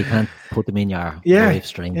windows if you can't put them in your live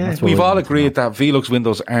stream? Yeah. We've all agreed that Velux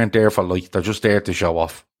windows aren't there for light; they're just there to show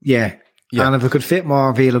off. Yeah. And if we could fit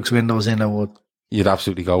more Velux windows in, I would. You'd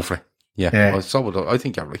absolutely go for it. Yeah. Well, so would I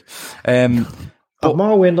think you're right. But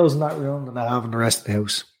more windows in that room than I have in the rest of the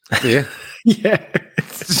house. Yeah. Yeah.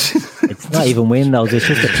 It's not even windows, it's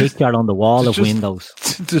just a picture on the wall of windows.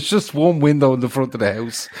 There's just one window in the front of the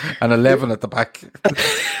house and 11 at the back.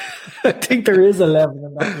 I think there is 11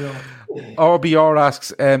 in that room. RBR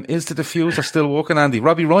asks, is the diffuser still working, Andy?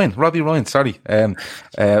 Robbie Ryan, sorry.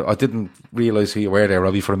 I didn't realise who you were there,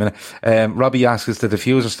 Robbie, for a minute. Robbie asks, is the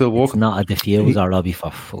diffuser still working? It's not a diffuser, Robbie,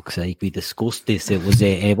 for fuck's sake. We discussed this. It was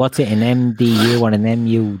what's it, an MDU or an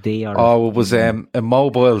MUD? It was a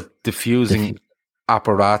mobile diffusing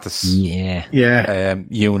apparatus. Yeah.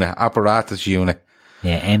 Unit, apparatus unit.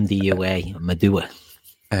 Yeah, MDUA, Madua.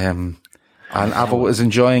 And Avo is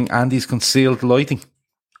enjoying Andy's concealed lighting.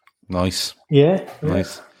 Nice. Yeah.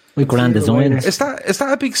 Nice. With grand design. Is that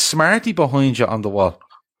a big Smartie behind you on the wall?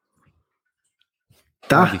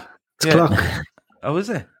 It's clock. Oh, is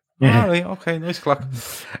it? Yeah. All right, okay, nice clock.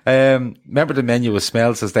 Remember the menu with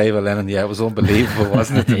smells, says David Lennon. Yeah, it was unbelievable,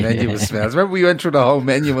 wasn't it? The menu with smells. Remember we went through the whole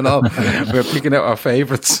menu and all. We were picking out our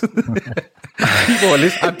favourites.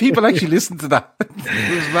 People actually listened to that.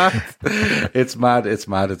 It was mad. It's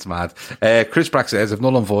mad. Chris Brack says, if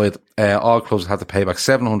null and void, all clubs had to pay back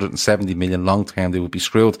 770 million long term. They would be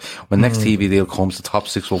screwed. When next TV deal comes, the top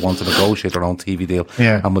six will want to negotiate their own TV deal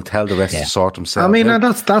and will tell the rest to sort themselves. I mean,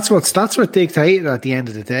 that's what dictated at the end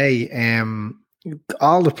of the day.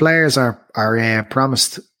 All the players are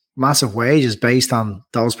promised massive wages based on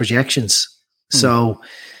those projections. So,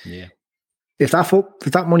 if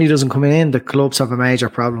that money doesn't come in, the clubs have a major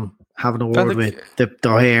problem having a word with the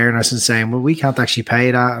high earners and saying, well, we can't actually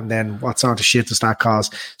pay that, and then what sort of shit does that cause?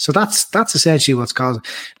 So that's essentially what's causing.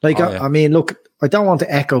 I mean, look, I don't want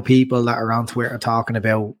to echo people that are on Twitter talking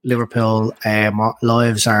about Liverpool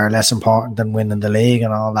lives are less important than winning the league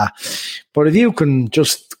and all that. But if you can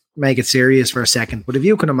just make it serious for a second, but if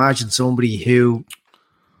you can imagine somebody who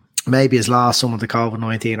maybe has lost someone to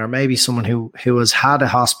COVID-19, or maybe someone who has had a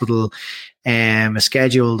hospital, a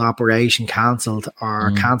scheduled operation cancelled,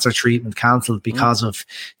 or cancer treatment cancelled because of,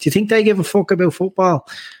 do you think they give a fuck about football?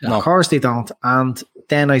 No. Of course they don't. And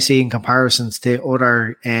then I see in comparisons to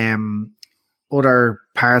other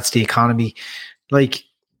parts of the economy, like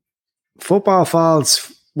football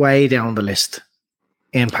falls way down the list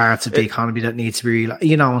in parts of the economy that needs to be,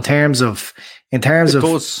 in terms of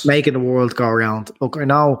making the world go around. Look, I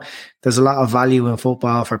know there's a lot of value in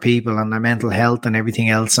football for people and their mental health and everything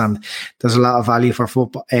else, and there's a lot of value for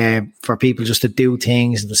football for people just to do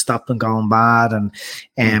things and to stop them going bad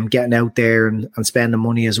and getting out there and spending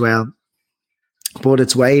money as well. But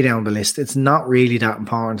it's way down the list. It's not really that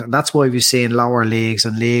important, and that's why we're seeing lower leagues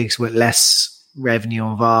and leagues with less revenue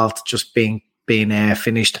involved just being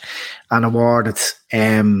finished and awarded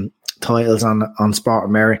titles on Sport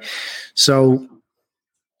and Merit. So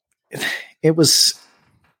it was,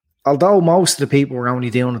 although most of the people were only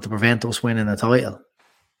doing it to prevent us winning a title,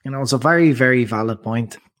 it's a very, very valid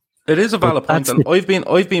point. It is a valid point, and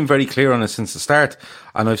I've been very clear on it since the start,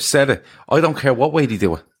 and I've said it. I don't care what way they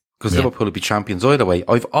do it. because Liverpool would be champions either way.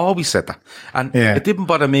 I've always said that. And it didn't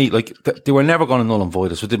bother me. Like, they were never going to null and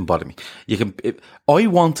void us, so it didn't bother me. I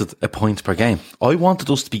wanted a point per game. I wanted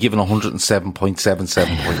us to be given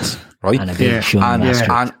 107.77 points, right? And a big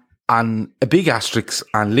and a big asterisk,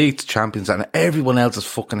 and league champions, and everyone else's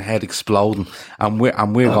fucking head exploding, and we're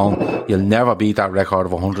going, you'll never beat that record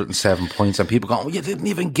of 107 points, and people going, you didn't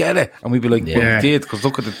even get it, and we'd be like, well, we did, because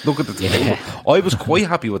look at the table. I was quite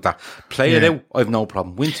happy with that. Play it out, I've no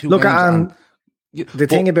problem. Win 2 games. The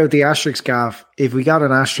thing about the asterisk, Gav, if we got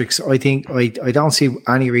an asterisk, I think I don't see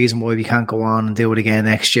any reason why we can't go on and do it again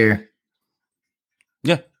next year.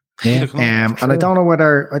 Yeah. And I don't know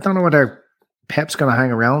whether Pep's going to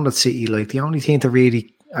hang around at City. Like, the only team to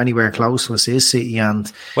really anywhere close was is City, and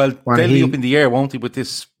they'll be up in the air, won't he, with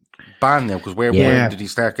this ban now? Because where did he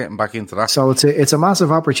start getting back into that? So it's a massive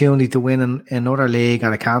opportunity to win in another league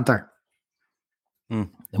at a canter.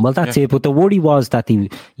 Well, that's it. But the worry was that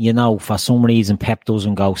for some reason Pep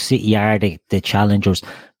doesn't go. City are the challengers.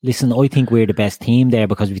 Listen, I think we're the best team there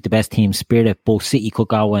because we've the best team spirit. But City could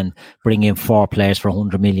go and bring in 4 players for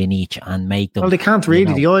 100 million each and make them. Well, they can't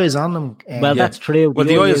really. The eye is on them. That's true. Well,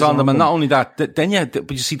 the eye is on them, and not only that. Then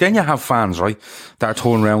you have fans, right, that are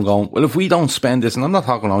turning around going, well, if we don't spend this, and I'm not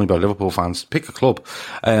talking only about Liverpool fans. Pick a club.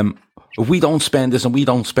 If we don't spend this and we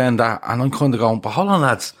don't spend that, and I'm kind of going, but hold on,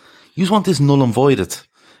 lads, you just want this null and voided.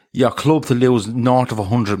 Your club to lose north of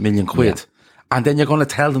 100 million quid. Yeah. And then you're going to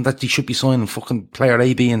tell them that they should be signing fucking player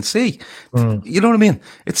A, B, and C. You know what I mean?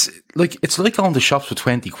 It's like going to shops for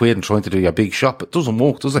 20 quid and trying to do your big shop. It doesn't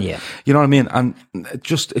work, does it? Yeah. You know what I mean? And it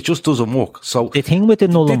just doesn't work. So the thing with the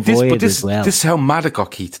null and void as well. This is how mad it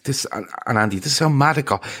got, Keith. And Andy, this is how mad it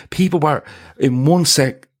got. People were in one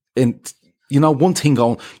one thing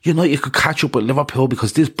going, you could catch up with Liverpool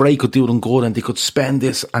because this break could do them good and they could spend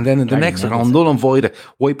this. And then in the next, they're going null and void it,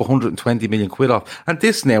 wipe 120 million quid off. And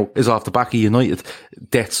this now is off the back of United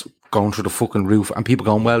debts going through the fucking roof, and people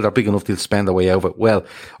going, well, they're big enough to spend their way out of it. Well,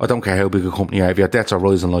 I don't care how big a company you are. If your debts are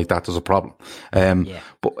rising like that, there's a problem.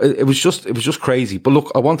 But it was just crazy. But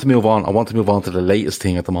look, I want to move on. I want to move on to the latest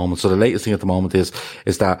thing at the moment. So the latest thing at the moment is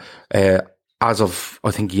that, as of,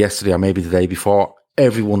 I think yesterday or maybe the day before,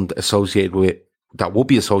 everyone associated with that would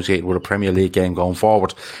be associated with a Premier League game going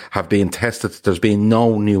forward have been tested. There's been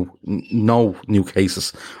no new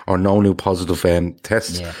cases or no new positive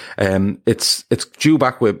tests. It's due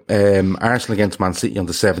back with Arsenal against Man City on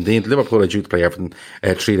the 17th. Liverpool are due to play Everton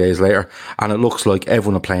 3 days later, and it looks like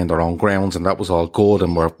everyone are playing their own grounds, and that was all good,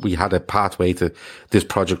 and we had a pathway to this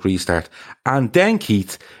project restart. And then,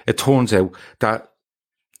 Keith, it turns out that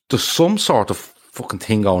there's some sort of fucking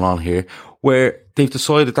thing going on here where they've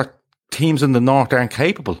decided that teams in the north aren't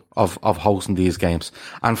capable of hosting these games,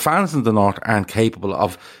 and fans in the north aren't capable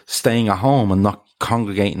of staying at home and not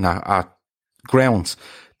congregating at grounds.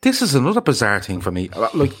 This is another bizarre thing for me,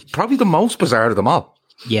 like probably the most bizarre of them all.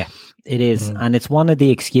 Yeah, it is. And it's one of the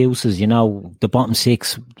excuses, the bottom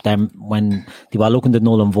six, when they were looking to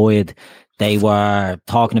null and void, they were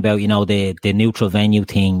talking about, the neutral venue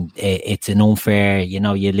thing. It's an unfair,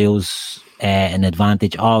 you lose an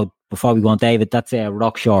advantage. Before we go on, David, that's a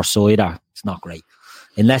Rockshore cider. It's not great.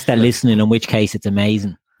 Unless they're listening, in which case it's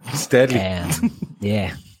amazing. It's deadly.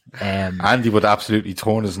 Andy would absolutely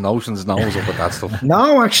turn his nose up with that stuff.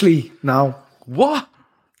 No, actually, no. What?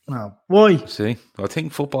 No. Why? See, I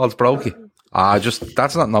think football's broke you.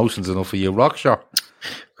 That's not notions enough for you. Rockshore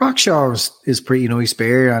is pretty nice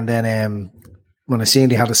beer, and then when I seen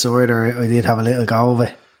they had a cider, I did have a little go of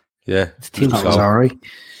it. Yeah. It was alright.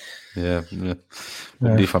 Yeah.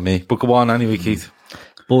 Wouldn't be for me. But go on anyway, Keith.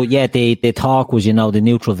 But yeah, the talk was, the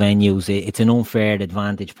neutral venues, it's an unfair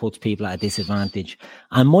advantage, puts people at a disadvantage.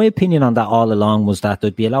 And my opinion on that all along was that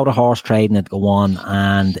there'd be a lot of horse trading that go on,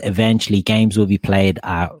 and eventually games will be played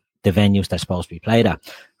at the venues they're supposed to be played at.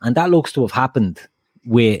 And that looks to have happened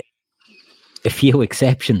with a few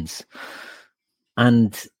exceptions.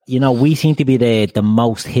 And, we seem to be the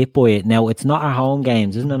most hit by it. Now, it's not our home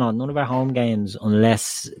games, isn't it? None of our home games,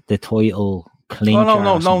 unless the title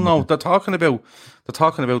clincher. No. They're talking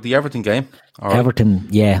about the Everton game. Right?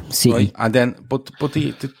 Everton, City. Right. And then, but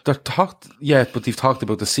they've talked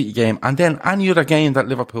about the City game, and then any other game that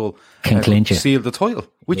Liverpool can clinch it, seal the title,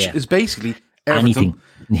 which is basically Everton,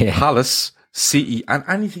 Palace, City, and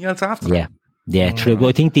anything else after. Yeah, true. But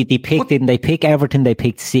I think they picked, didn't they pick Everton, they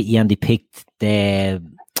picked City, and they picked the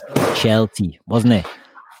Chelsea, wasn't it?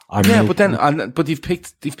 But they've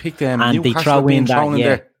picked and Newcastle they throw in that, in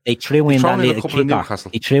there. They threw in that little kicker.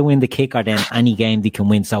 They threw in the kicker, then any game they can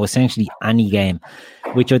win. So essentially any game.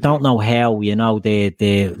 which I don't know how,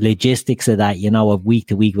 the logistics of that, of week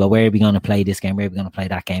to week, well, where are we going to play this game? Where are we going to play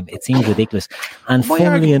that game? It seems ridiculous. And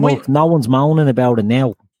funnily enough, no one's moaning about it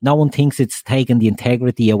now. No one thinks it's taking the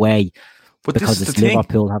integrity away because it's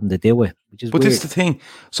Liverpool having to deal with, which is weird. This is the thing.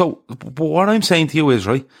 So what I'm saying to you is,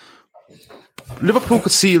 right, Liverpool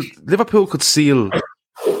could seal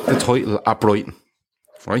the title at Brighton,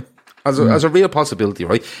 right? As a real possibility,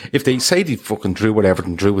 right? If they say they fucking drew with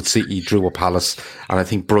Everton, drew with City, drew with Palace, and I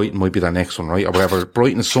think Brighton might be their next one, right? Or whatever.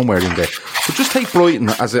 Brighton is somewhere in there. But just take Brighton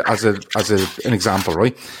as an example,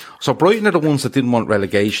 right? So Brighton are the ones that didn't want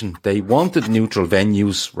relegation. They wanted neutral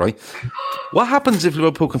venues, right? What happens if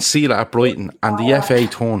Liverpool can seal it at Brighton and the FA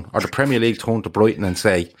turn or the Premier League turn to Brighton and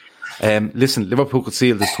say, listen, Liverpool could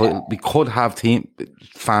seal this title. We could have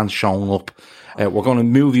fans showing up. We're going to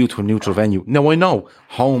move you to a neutral venue. Now, I know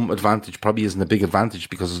home advantage probably isn't a big advantage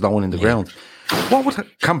because there's no one in the ground.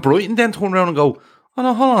 Can Brighton then turn around and go, oh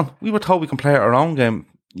no, hold on, we were told we can play at our own game,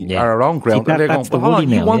 at our own ground. And they're going, but hold on,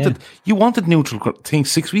 you wanted neutral things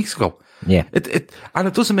 6 weeks ago. Yeah. And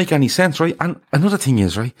it doesn't make any sense, right? And another thing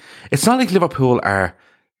is, right, it's not like Liverpool are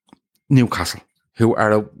Newcastle, who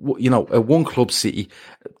are a one club city,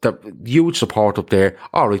 the huge support up there.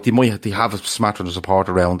 All right, they have a smattering of support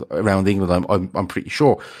around England. I'm pretty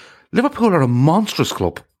sure. Liverpool are a monstrous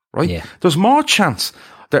club, right? Yeah. There's more chance.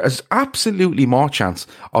 There is absolutely more chance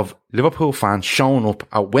of Liverpool fans showing up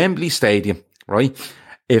at Wembley Stadium, right?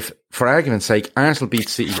 If, for argument's sake, Arsenal beat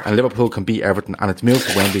City and Liverpool can beat Everton and it's moved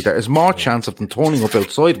to Wembley, there is more chance of them turning up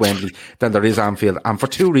outside Wembley than there is Anfield. And for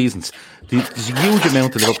two reasons. There's a huge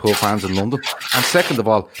amount of Liverpool fans in London. And second of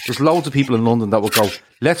all, there's loads of people in London that will go,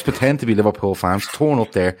 let's pretend to be Liverpool fans, turn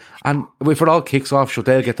up there, and if it all kicks off, sure,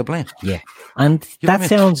 they'll get the blame. Yeah. And that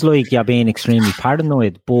sounds like you're being extremely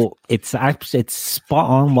paranoid, but it's spot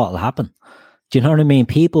on what'll happen. Do you know what I mean?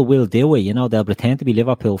 People will do it, they'll pretend to be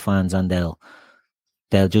Liverpool fans and they'll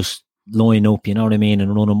just line up, you know what I mean,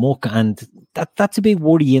 and run amok. And that's a big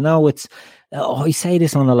worry, It's I say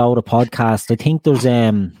this on a lot of podcasts. I think there's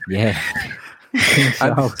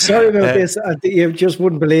Sorry about this. You just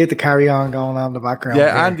wouldn't believe the carry on going on in the background.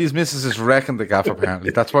 Yeah, here. Andy's missus is wrecking the gaff.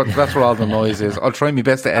 Apparently, that's what all the noise is. I'll try my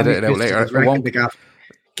best to edit it out later. I won't. The gaff.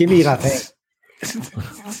 Give me that thing.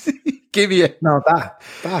 Give me it. No,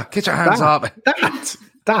 that. Get your hands off it.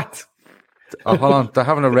 That. Oh, hold on. They're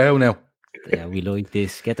having a row now. Yeah, we like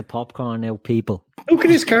this. Get the popcorn now, people. Look at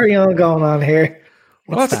this carry on going on here.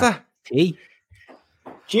 What's that? Tea?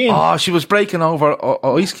 Gin. Oh, she was breaking over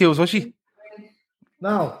ice cubes, was she?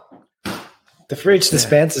 No. The fridge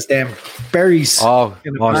dispenses them berries in a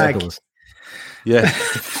bag. Yeah.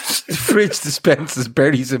 The fridge dispenses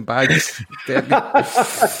berries in bags.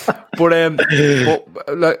 But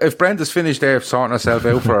if Brenda's finished there sorting herself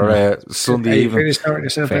out for her Sunday evening. Finished sorting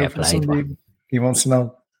herself out for Sunday evening. He wants to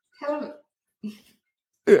know.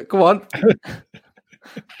 Come on.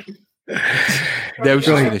 Now she's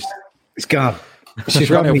finished. It's gone. She's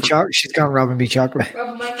robbing me chocolate. She's gone robbing me chocolate.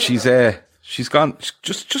 She's gone.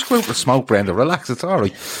 Just go out for a smoke, Brenda. Relax. It's all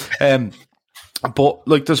right.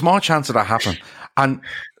 But there's more chance of that happening. And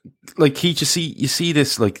Keith, you see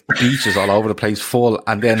this beaches all over the place full,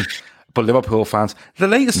 and then but Liverpool fans. The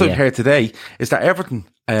latest I've heard today is that Everton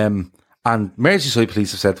and Merseyside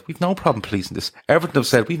police have said, we've no problem policing this. Everton have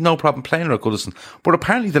said, we've no problem playing at Goodison. But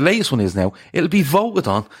apparently the latest one is now, it'll be voted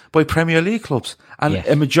on by Premier League clubs. And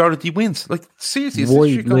a majority wins. Seriously, is this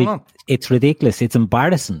shit going on? It's ridiculous. It's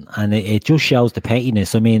embarrassing. And it just shows the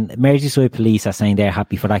pettiness. I mean, Merseyside police are saying they're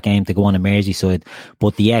happy for that game to go on in Merseyside.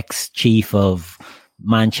 But the ex-chief of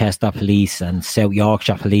Manchester Police and South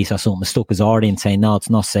Yorkshire Police or something stuck his order in saying, no, it's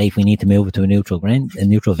not safe. We need to move it to a neutral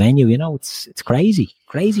venue. It's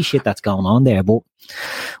crazy shit that's going on there. But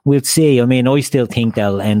we'll see. I mean, I still think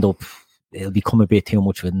it'll become a bit too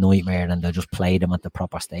much of a nightmare and they'll just play them at the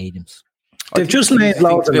proper stadiums. They've just made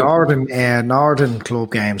loads of northern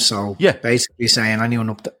club games, so basically saying anyone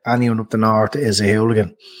up the north is a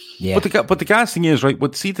hooligan. Yeah. But the gas thing is, right,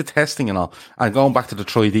 see the testing and all, and going back to the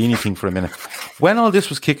Troy Deeney thing for a minute. When all this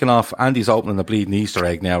was kicking off, Andy's opening a bleeding Easter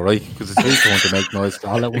egg now, right? Because it's his turn to make noise.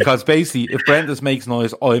 Because basically, if Brenda's makes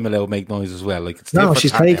noise, I'm allowed to make noise as well.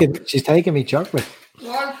 She's taking me chocolate.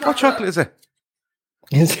 What chocolate is it?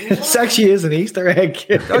 It actually is an Easter egg.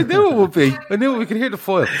 I knew it would be. We could hear the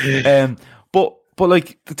foil. But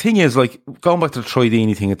the thing is, going back to the Troy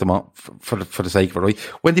Deeney thing at the moment, for the sake of it, right?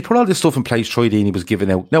 When they put all this stuff in place, Troy Deeney was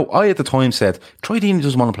given out. Now, I at the time said, Troy Deeney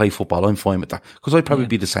doesn't want to play football. I'm fine with that. Because I'd probably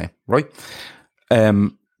be the same, right?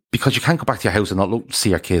 Because you can't go back to your house and not see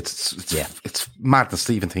your kids. It's madness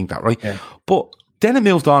to even think that, right? Yeah. But then it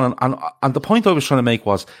moved on, and the point I was trying to make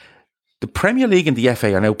was, the Premier League and the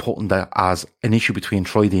FA are now putting that as an issue between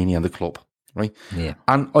Troy Deeney and the club. Right? Yeah.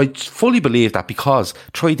 And I fully believe that, because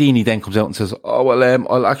Troy Deeney then comes out and says, oh, well,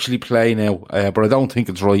 I'll actually play now, but I don't think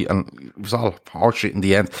it's right. And it was all horseshit in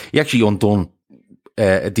the end. He actually undone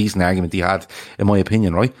a decent argument he had, in my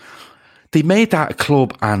opinion, right? They made that a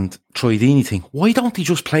club and Troy Deeney thing. Why don't they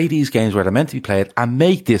just play these games where they're meant to be played and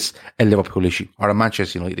make this a Liverpool issue or a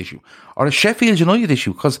Manchester United issue or a Sheffield United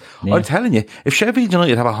issue? Because I'm telling you, if Sheffield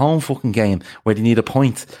United have a home fucking game where they need a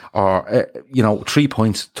point or, 3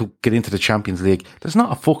 points to get into the Champions League, there's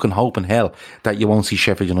not a fucking hope in hell that you won't see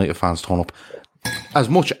Sheffield United fans turn up as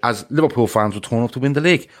much as Liverpool fans would turn up to win the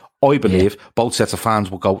league. I believe both sets of fans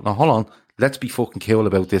will go, now hold on, let's be fucking cool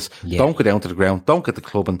about this. Yeah. Don't go down to the ground. Don't get the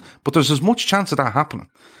club in. But there's as much chance of that happening.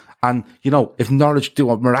 And, if Norwich do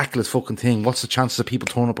a miraculous fucking thing, what's the chances of people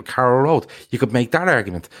turning up at Carrow Road? You could make that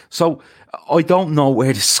argument. So I don't know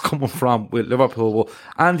where this is coming from with Liverpool. Well,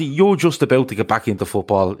 Andy, you're just about to get back into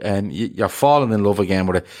football and you're falling in love again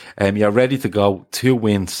with it. You're ready to go. 2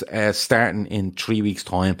 wins, starting in 3 weeks'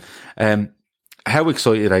 time. How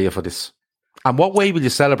excited are you for this? And what way will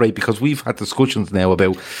you celebrate? Because we've had discussions now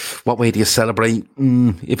about what way do you celebrate.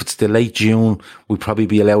 If it's the late June, we'll probably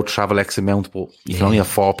be allowed to travel X amount, but you can only have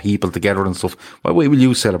 4 people together and stuff. What way will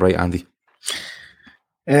you celebrate, Andy?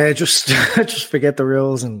 Just forget the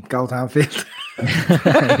rules and go to Anfield.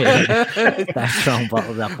 That's strong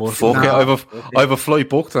bottle of that bus. Fuck it, I have a flight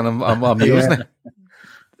booked and I'm using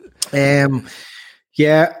it.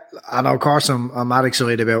 Yeah, and of course I'm mad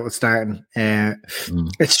excited about it starting.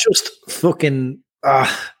 It's just fucking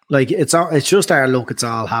it's just our luck. It's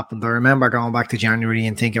all happened. I remember going back to January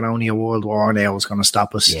and thinking only a world war now was going to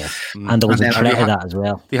stop us. Yeah, and there was a threat of that as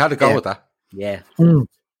well. They had to go with that. Yeah, and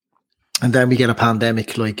then we get a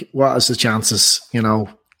pandemic. Like, what is the chances?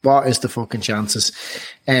 What is the fucking chances?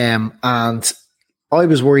 And I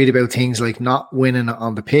was worried about things like not winning it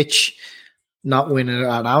on the pitch, not winning it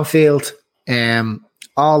at Anfield.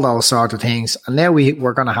 All those sort of things, and now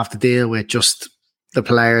we're going to have to deal with just the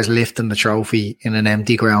players lifting the trophy in an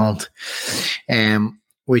empty ground,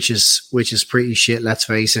 which is pretty shit. Let's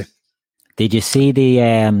face it. Did you see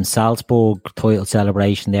the Salzburg title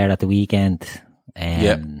celebration there at the weekend?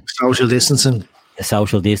 Social distancing. The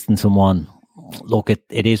social distancing one. Look, it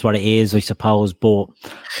is what it is, I suppose. But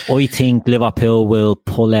I think Liverpool will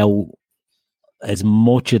pull out as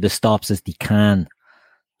much of the stops as they can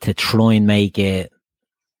to try and make it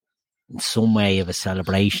some way of a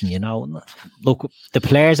celebration, Look, the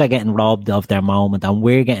players are getting robbed of their moment and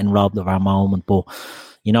we're getting robbed of our moment, but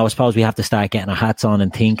I suppose we have to start getting our hats on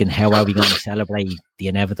and thinking, how are we going to celebrate the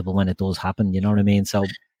inevitable when it does happen? You know what I mean? So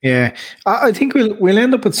yeah, I think we'll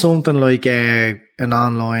end up with something like an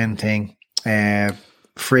online thing,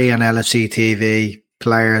 free on LFC TV,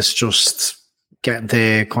 players just getting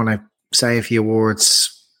to kind of say a few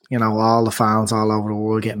words, all the fans all over the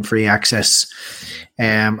world getting free access,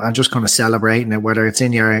 and just kind of celebrating it, whether it's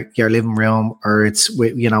in your living room or it's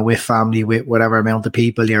with, with family, with whatever amount of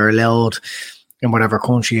people you're allowed in whatever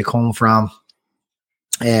country you come from,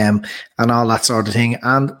 and all that sort of thing.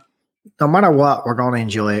 And no matter what, we're going to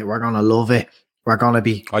enjoy it. We're going to love it. We're going to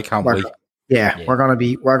be, I can't wait. Yeah, we're going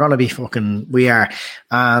to be fucking, we are.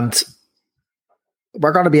 And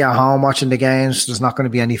we're going to be at home watching the games. There's not going to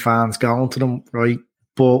be any fans going to them, right?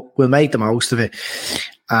 But we'll make the most of it.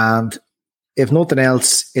 And if nothing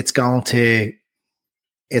else, it's going to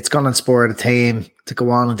inspire the team to go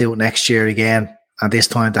on and do it next year again. And this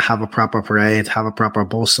time to have a proper parade, have a proper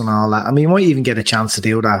bus and all that. I mean, we might even get a chance to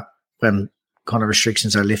do that when kind of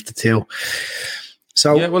restrictions are lifted too.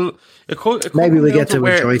 So yeah, well, it could maybe we get to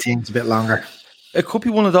enjoy things a bit longer. It could be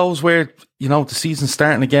one of those where, the season's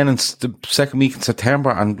starting again in the second week in September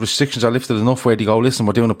and restrictions are lifted enough where they go, listen,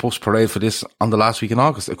 we're doing a bus parade for this on the last week in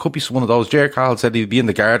August. It could be one of those. Jerry Carl said he'd be in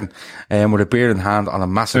the garden with a beer in hand on a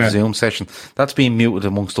massive Zoom session. That's being muted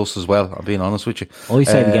amongst us as well, I'm being honest with you. I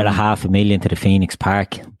said we get 500,000 to the Phoenix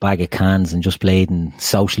Park, bag of cans and just played and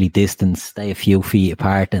socially distanced, stay a few feet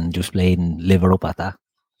apart and just played and live her up at that.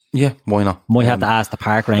 Yeah, why not? Might have to ask the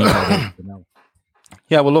park ranger.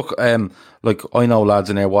 Yeah, well, look, I know lads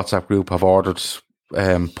in our WhatsApp group have ordered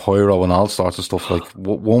pyro and all sorts of stuff. Like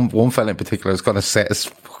one fella in particular is going to set his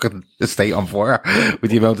fucking estate on fire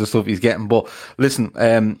with the amount of stuff he's getting. But listen,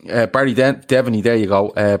 Barry Devaney, there you go.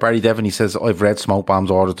 Barry Devaney says, I've read Smoke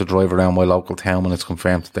Bomb's order to drive around my local town when it's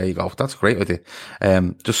confirmed. There you go. That's a great idea.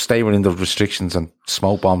 Just stay within the restrictions and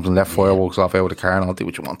smoke bombs and let fireworks off out of the car and I'll do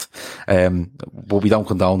what you want. But we don't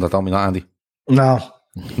condone that, don't we not, Andy?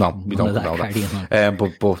 No, we don't know that.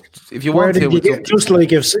 But if you want to, just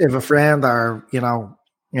like if a friend or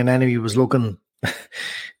an enemy was looking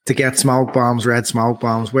to get smoke bombs, red smoke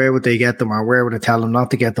bombs, where would they get them, or where would it tell them not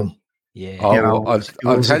to get them? Yeah. Oh, you know,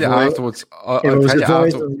 I'll tell you afterwards. If it was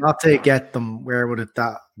advised them not to get them, where would it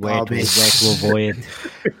where be? Where to avoid?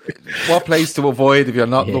 What place to avoid if you're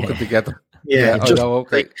not looking to get them? Yeah, I know.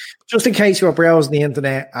 Okay. Just in case you were browsing the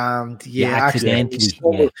internet and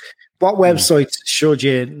what websites should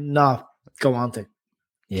you not go onto?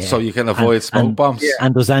 Yeah. So you can avoid smoke bombs. Yeah.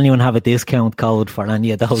 And does anyone have a discount code for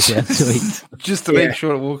any of those websites? Just to make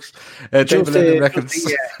sure it works. David Lennon reckons.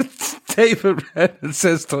 David Lennon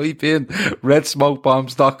says type in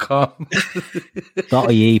redsmokebombs.com.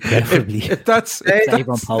 .ie preferably. If that's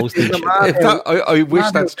on postage. I wish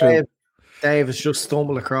that's true. Dave has just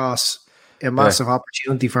stumbled across a massive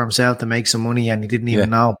opportunity for himself to make some money, and he didn't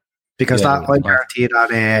even know, because I guarantee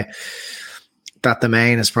that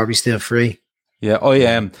domain is probably still free. Yeah,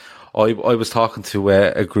 I was talking to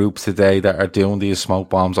a group today that are doing these smoke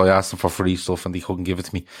bombs. I asked them for free stuff and they couldn't give it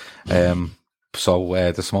to me.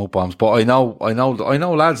 The smoke bombs, but I know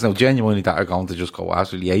lads now genuinely that are going to just go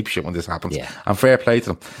absolutely apeshit when this happens. Yeah. And fair play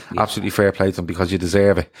to them, absolutely fair play to them, because you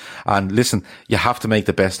deserve it. And listen, you have to make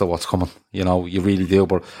the best of what's coming. You know, you really do.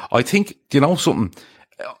 But I think, you know something,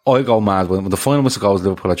 I go mad when the final whistle goes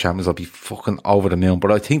Liverpool are champions. I'll be fucking over the moon.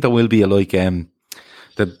 But I think there will be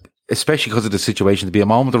especially because of the situation, to be a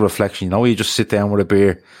moment of reflection. You know, you just sit down with a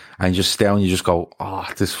beer and you just stare and you just go,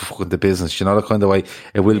 this is fucking the business. You know, the kind of way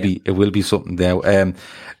it will be something now.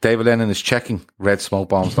 David Lennon is checking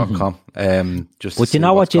redsmokebombs.com. But you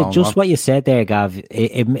know what you said there, Gav,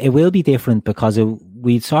 it will be different, because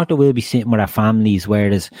we sort of will be sitting with our families,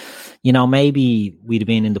 whereas, you know, maybe we'd have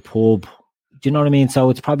been in the pub. Do you know what I mean? So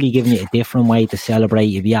it's probably giving you a different way to celebrate.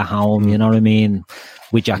 You'll be at home, you know what I mean,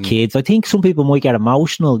 with your kids. I think some people might get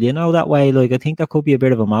emotional, you know, that way. Like, I think there could be a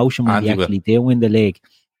bit of emotion when you actually do win the league.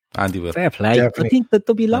 Andy will. Fair play. Definitely. I think that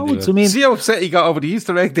there'll be loads. I mean, see how upset he got over the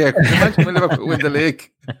Easter egg there. Can you imagine when Liverpool win the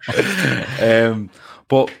league?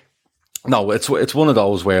 But no, it's one of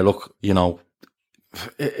those where, look, you know,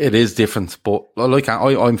 it is different. But like,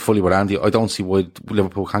 I'm fully with Andy. I don't see why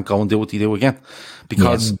Liverpool can't go and do what they do again,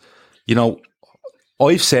 because you know,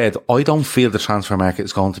 I've said I don't feel the transfer market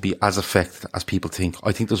is going to be as affected as people think.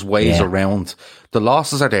 I think there's ways around. The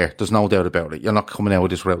losses are there. There's no doubt about it. You're not coming out with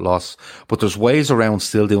this without loss. But there's ways around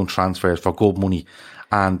still doing transfers for good money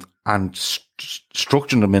and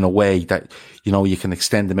structuring them in a way that, you know, you can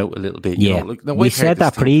extend them out a little bit. You know, like, we said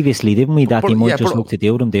that previously, didn't we? That they might just look to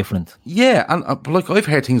do them different. Yeah, and like I've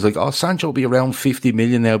heard things like, Sancho will be around 50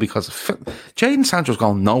 million now, because Jadon Sancho's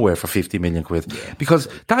going nowhere for 50 million quid. Yeah. Because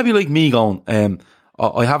that'd be like me going,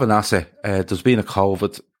 I have an asset. There's been a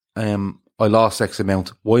COVID. I lost X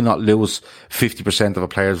amount. Why not lose 50% of a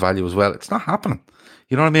player's value as well? It's not happening.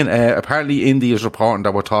 You know what I mean? Apparently, Indy is reporting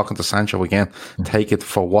that we're talking to Sancho again. Take it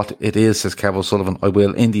for what it is, says Kev O'Sullivan. I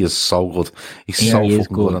will. Indy is so good. He's so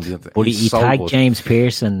fucking good. On the, but he tagged James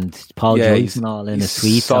Pearce and Paul Joyce and all in a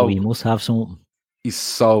tweet, so he must have something. He's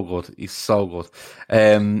so good. He's so good.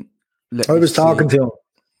 I was talking to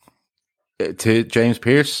him. To James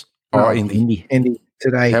Pearce or Indy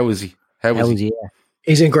today. How is he? How is he?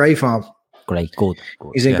 He's in great form. Great, good.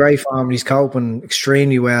 He's in great form. He's coping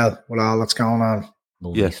extremely well with all that's going on.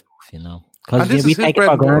 Lovely stuff, you know. Because we take it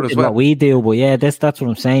for granted what we do, but that's what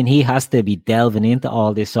I'm saying. He has to be delving into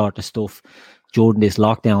all this sort of stuff during this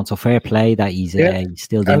lockdown. So fair play that he's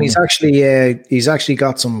still doing. And he's actually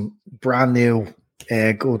got some brand new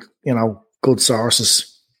good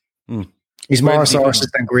sources. He's more sources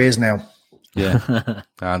than Grizz now. Yeah,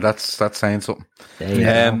 and that's saying something.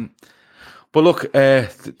 But look,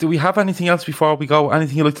 do we have anything else before we go?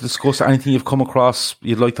 Anything you'd like to discuss? Anything you've come across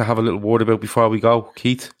you'd like to have a little word about before we go,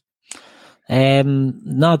 Keith?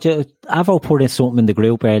 No, Avo put in something in the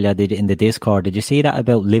group earlier in the Discord. Did you see that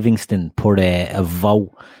about Livingston put a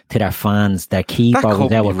vote to their fans? Their keeper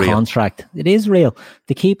was out of contract. It is real.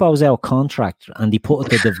 The keeper was out of contract, and they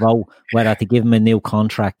put it to the vote whether to give him a new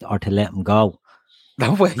contract or to let him go.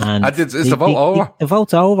 No way. And is the vote over? The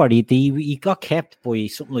vote's over. He got kept by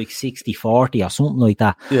something like 60-40 or something like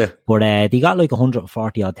that. Yeah. But they got like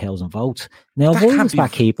 140,000 votes. Now, if I was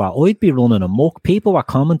that keeper, I'd be running amok. People were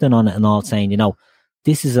commenting on it and all saying, you know,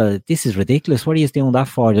 this is ridiculous. What are you doing that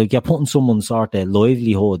for? Like, you're putting someone's sort of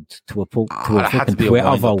livelihood to a fucking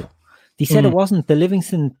Twitter vote. They said it wasn't. The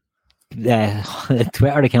Livingston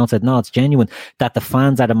Twitter account said, no, it's genuine, that the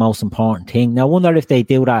fans are the most important thing. Now, I wonder if they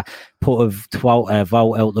do that, put a vote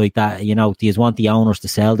out like that, you know, do you want the owners to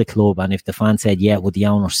sell the club? And if the fans said, yeah, would the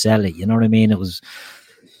owners sell it? You know what I mean? It was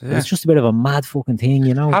just a bit of a mad fucking thing,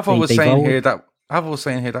 you know. Havo was saying here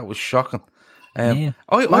that was shocking.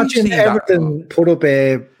 Imagine Everton put up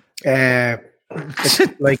a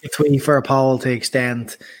like a tweet for a poll to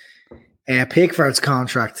extend Pickford's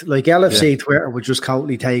contract. Like LFC Twitter would just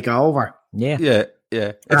totally take over. Yeah.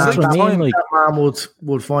 It's like that man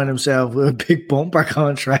would find himself with a big bumper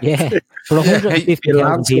contract. Yeah, but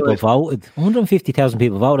 150,000 people voted. 150,000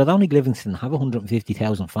 people voted. Only Livingston have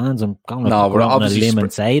 150,000 fans. I'm going to go on a limb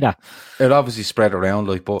and say that. It obviously spread around,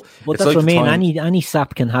 like, but that's like what I mean. Any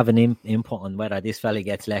sap can have an input on whether this fella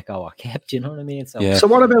gets let go or kept. You know what I mean? So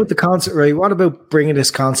what about the concept? Right? What about bringing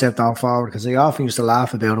this concept on forward? Because they often used to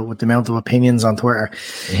laugh about it with the amount of opinions on Twitter.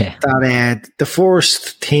 Yeah, that the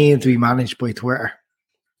first team to be managed by Twitter.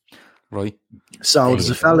 Right. So there's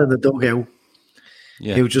a fella in the dugout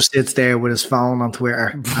who just sits there with his phone on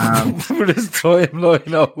Twitter. With his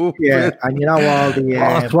timeline up. Yeah, and you know all the...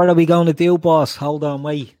 boss, what are we going to do, boss? Hold on,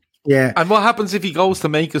 wait. Yeah. And what happens if he goes to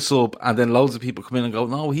make a sub and then loads of people come in and go,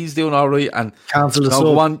 no, he's doing all right, and cancel the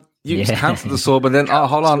sub. You cancel the sub, and then,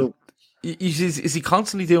 hold on. Is he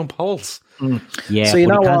constantly doing polls? Yeah, so you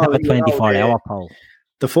know, can't have a 24-hour poll.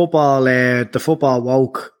 The football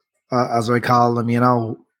woke, as I call them, you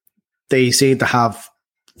know, they seem to have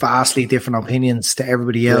vastly different opinions to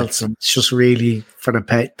everybody else, and it's just really for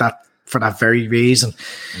that very reason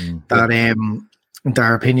that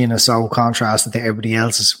their opinion is so contrasted to everybody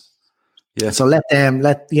else's. Yeah. So let them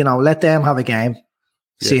have a game,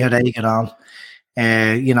 see how they get on.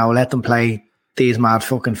 Let them play these mad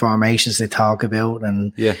fucking formations they talk about,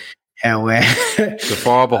 and how the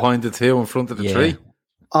 4 behind the 2 in front of the 3.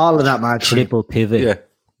 All of that mad triple pivot.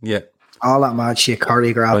 Yeah. All that mad shit,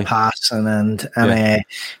 choreographed pass and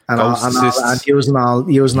using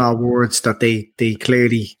all words that they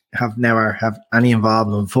clearly have never have any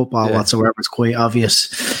involvement in football whatsoever. It's quite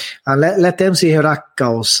obvious, and let them see how that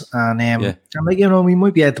goes. And we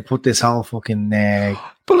might be able to put this whole fucking.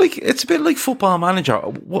 But like, it's a bit like Football Manager.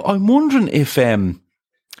 I'm wondering if there's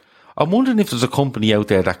a company out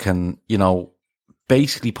there that can,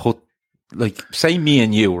 basically put, like, say me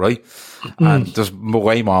and you, right? And there's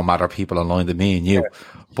way more matter people online than me and you.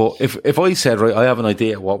 But if I said, right, I have an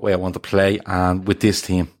idea what way I want to play and with this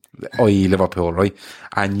team, i.e. Liverpool, right?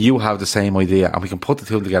 And you have the same idea, and we can put the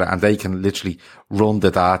two together and they can literally run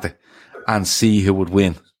the data and see who would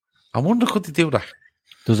win. I wonder, could they do that?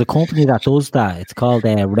 There's a company that does that. It's called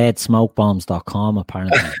redsmokebombs.com,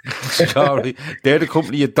 apparently. Sorry. They're the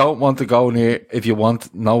company you don't want to go near if you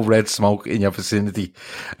want no red smoke in your vicinity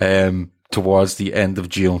towards the end of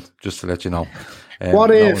June, just to let you know.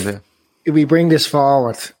 What if we bring this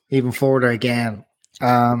forward even further again,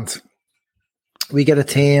 and we get a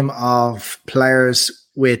team of players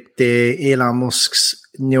with the Elon Musk's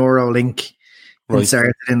Neuralink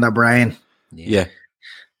inserted in their brain? Yeah.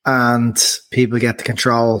 And people get to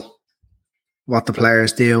control what the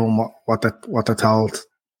players do and what they're told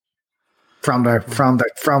from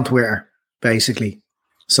Twitter, basically,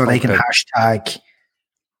 so they can hashtag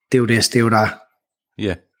do this, do that.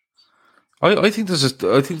 Yeah, I think this is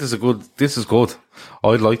good. This is good.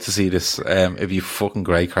 I'd like to see this. It'd be fucking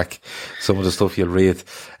great crack. Some of the stuff you'll read.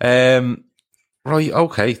 Right,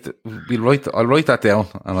 okay. I'll write that down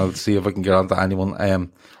and I'll see if I can get on to anyone.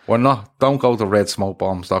 Don't go to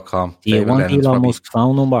redsmokebombs.com. Do you want Elon Musk's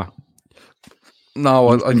phone number? No,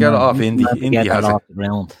 I'll get it off Indy. Indy has it.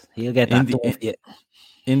 He'll get that.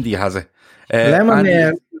 Indy has it.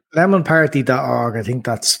 Lemonparty.org, I think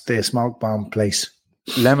that's the smoke bomb place.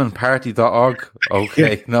 Lemonparty.org.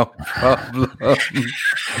 Okay, no problem.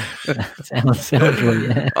 sounds right,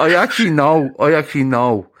 yeah. I actually know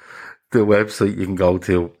the website you can go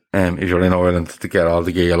to if you're in Ireland to get all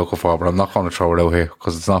the gear you're looking for, but I'm not going to throw it out here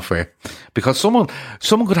because it's not fair. Because someone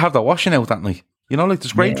could have their washing out that night. Like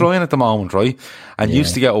there's great drying at the moment, right? And you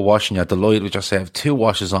used to get a washing, you're delighted with yourself, 2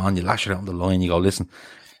 washes on, you lash it out on the line, you go, listen,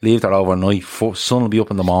 leave that overnight, sun will be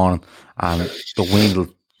up in the morning and the wind will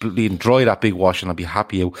dry that big wash and I'll be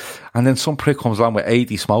happy out. And then some prick comes along with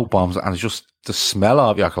 80 smoke bombs and it's just the smell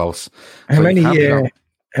of your clothes. How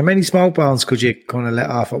many smoke bombs could you kind of let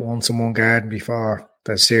off at once in one garden before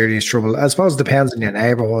there's serious trouble? I suppose it depends on your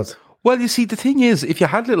neighbourhood. Well, you see, the thing is, if you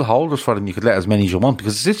had little holders for them, you could let as many as you want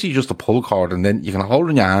because it's literally just a pull cord and then you can hold it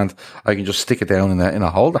in your hand or you can just stick it down in a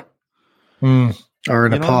holder. Or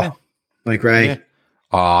in a pot, like Ray. Yeah.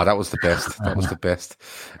 Oh, that was the best.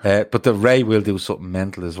 But the Ray will do something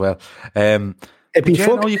mental as well. It'd be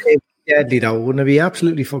fucking deadly though, wouldn't it be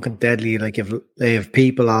absolutely fucking deadly? Like if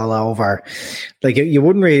people all over, like it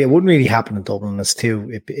wouldn't really happen in Dublin.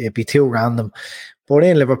 It'd be too random. But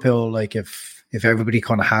in Liverpool, like if everybody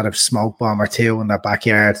kind of had a smoke bomb or 2 in their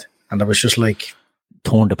backyard, and it was just like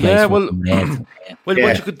torn the place. What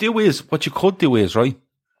you could do is right.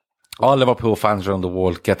 All Liverpool fans around the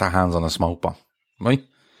world get their hands on a smoke bomb, right?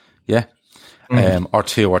 Yeah. or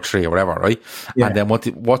 2 or 3 or whatever, right? Yeah. And then what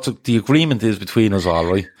the agreement is between us all,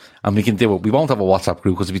 right? And we can do it. We won't have a WhatsApp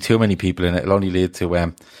group because there'll be too many people in it. It'll only lead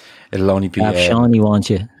to it'll only be Shawnee wants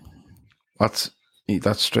you. That's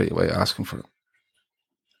straight away asking for it.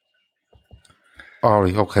 All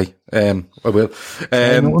right, okay. I will.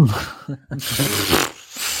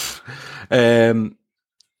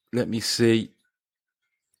 Let me see.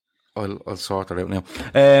 I'll sort that out now.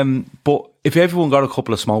 But if everyone got a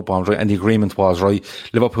couple of smoke bombs, right, and the agreement was, right,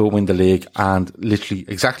 Liverpool win the league, and literally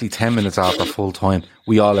exactly 10 minutes after full time,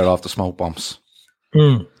 we all let off the smoke bombs. Do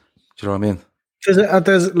you know what I mean?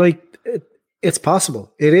 There's it's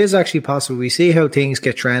possible. It is actually possible. We see how things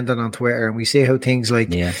get trending on Twitter, and we see how things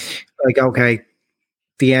okay,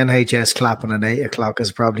 the NHS clapping at 8 o'clock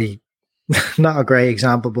is probably not a great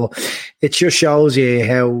example, but it just shows you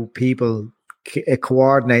how people, a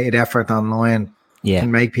coordinated effort online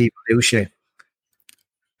can make people do shit.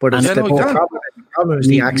 But it's the problem is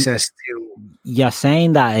the access to. You're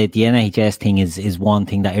saying that the NHS thing is one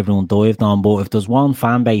thing that everyone dived on, but if there's one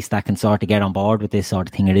fan base that can sort of get on board with this sort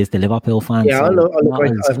of thing, it is the Liverpool fans. Yeah, I've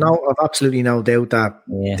absolutely no doubt that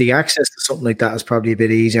the access to something like that is probably a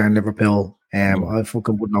bit easier in Liverpool. I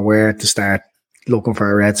fucking wouldn't know where to start looking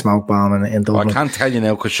for a red smoke bomb in Dublin. I can't tell you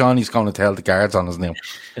now because Shawnee's going to tell the guards on us now.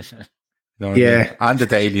 You know what I mean? And the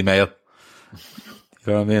Daily Mail.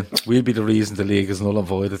 You know what I mean? We'll be the reason the league is null and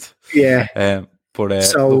voided. Yeah. But I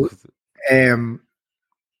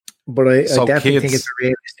definitely think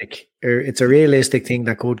it's a realistic thing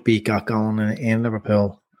that could be got going in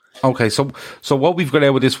Liverpool. Okay, so what we've got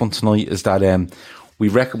out with this one tonight is that we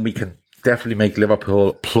reckon we can definitely make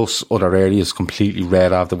Liverpool plus other areas completely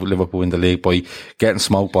red after Liverpool in the league by getting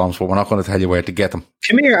smoke bombs, but we're not going to tell you where to get them.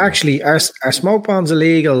 Come here, actually, are smoke bombs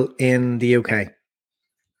illegal in the UK?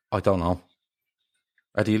 I don't know.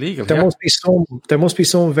 Are they illegal? There must be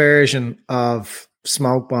some version of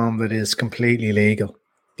smoke bomb that is completely legal.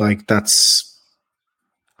 Like that's,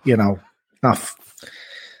 not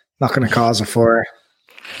going to cause a fire.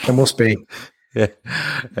 There must be. Yeah.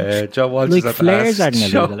 John Walsh like flares aren't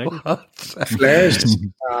illegal. Flares.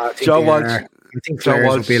 John Walsh. I think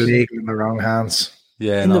flares would be illegal in the wrong hands.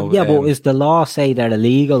 Yeah, but is the law say they're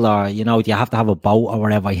illegal, or do you have to have a boat or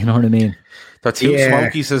whatever? You know what I mean? They're too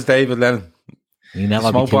smoky, says David Lennon. You never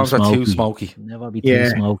smoke be bombs too are too smoky. Never be too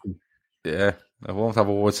smoky. Yeah, I won't have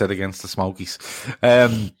a word said against the Smokies.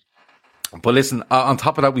 But listen, on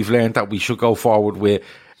top of that, we've learned that we should go forward with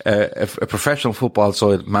a professional football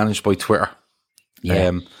side managed by Twitter.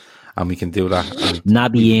 Yeah. And we can do that.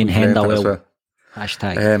 Nabby in, Hendo out. Well.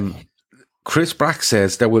 Hashtag. Chris Brack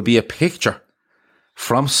says there will be a picture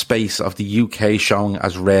from space of the UK showing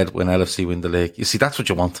as red when LFC win the league. You see, that's what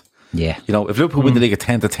you want. Yeah. If Liverpool win the league at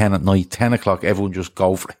 10 to 10 at night, 10 o'clock, everyone just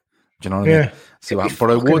go for it. Do you know what I mean? See what happens.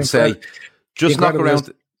 But I would say, just knock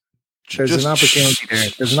around. There's an opportunity there.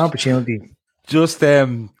 There's an opportunity. Just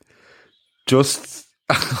I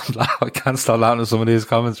can't stop laughing at some of these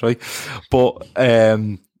comments, right? But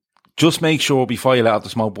just make sure before you let out the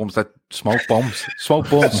smoke bombs that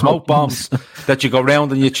that you go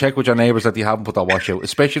round and you check with your neighbours that you haven't put that wash out,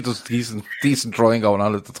 especially if there's decent drying going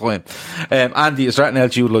on at the time. Andy, is there anything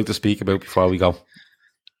else you would like to speak about before we go?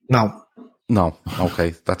 No.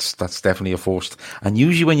 Okay, that's definitely a first. And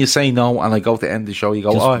usually when you say no and I go to end the show, you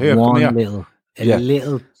go, just here, come here.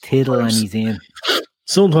 Little tittle and he's in.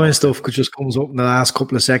 Sometimes stuff just comes up in the last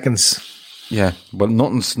couple of seconds. Yeah, but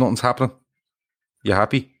nothing's happening. You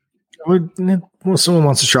happy? Well, someone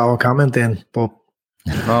wants to throw a comment in, but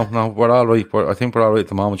no, we're all right. I think we're all right at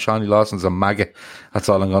the moment. Shawnee Lawson's a maggot. That's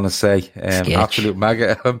all I'm going to say. Absolute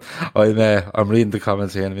maggot. I'm reading the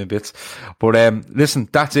comments here in a bit. But listen,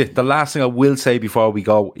 that's it. The last thing I will say before we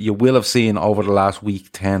go, you will have seen over the last week,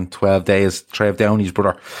 10, 12 days, Trev Downey's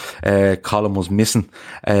brother, Colin, was missing.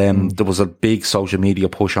 There was a big social media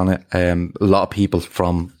push on it. A lot of people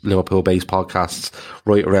from Liverpool-based podcasts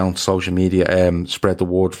right around social media spread the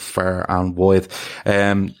word far and wide.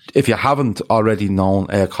 If you haven't already known,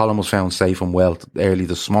 Colin was found safe and well early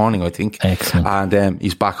this morning, I think. Excellent. And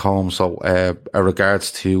he's back home. So,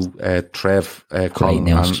 regards to Trev, Colin,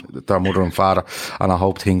 and their mother and father, and I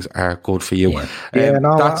hope things are good for you. I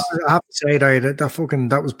have to say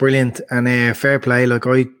that was brilliant, and fair play. Like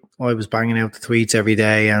I was banging out the tweets every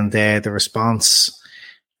day, and the response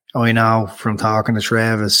I know from talking to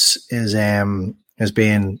Trev has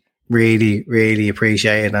been really, really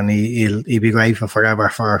appreciated, and he'll be grateful forever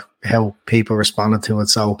for how people responded to it.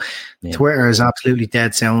 So Twitter is absolutely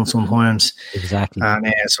dead sound sometimes. Exactly.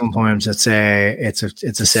 And sometimes it's a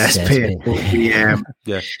cesspit.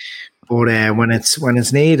 But when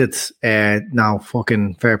it's needed, no,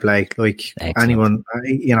 fucking fair play. Like excellent. Anyone,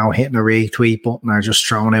 hitting a retweet button or just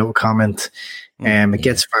throwing out a comment, it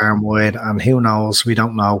gets far and wide. And who knows? We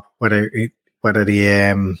don't know whether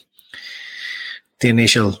the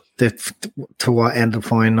initial to what ended up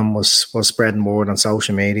finding them was spreading more on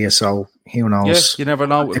social media. So who knows? Yes, you never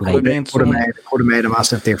know. It could have made a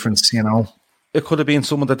massive difference. It could have been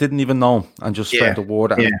someone that didn't even know and just spread the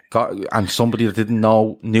word, and somebody that didn't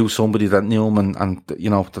know knew somebody that knew him, and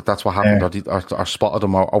that's what happened, or spotted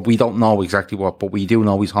him, or we don't know exactly what, but we do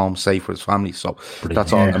know he's home safe for his family, so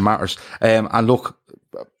that's all that matters. And look,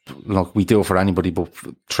 we do it for anybody, but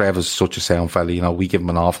Trev is such a sound fella. We give him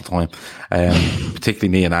an awful time, particularly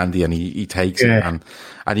me and Andy, and he takes it, and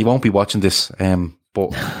he won't be watching this.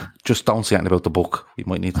 But just don't say anything about the book. We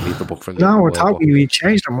might need to leave the book for a little while. No, we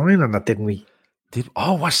changed our mind on that, didn't we?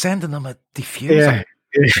 We're sending them a diffuser.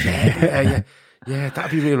 Yeah,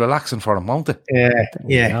 that'd be real relaxing for him, won't it?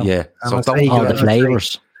 Yeah. So don't all the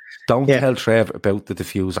flavours. Don't tell Trev about the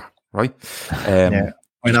diffuser, right? I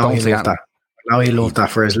know he loved that. I know he loved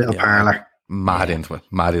that for his little parlour. Mad into it.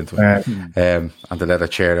 And the leather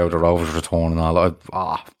chair out of Rover's return and all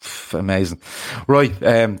that. Amazing. Right,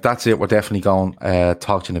 that's it. We're definitely going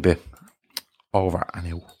talk to you in a bit. Over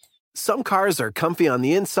and out. Some cars are comfy on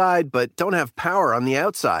the inside, but don't have power on the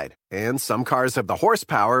outside. And some cars have the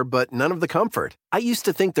horsepower, but none of the comfort. I used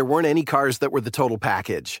to think there weren't any cars that were the total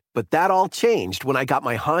package. But that all changed when I got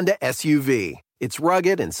my Honda SUV. It's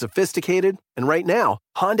rugged and sophisticated. And right now,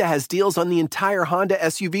 Honda has deals on the entire Honda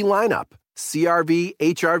SUV lineup. CR-V,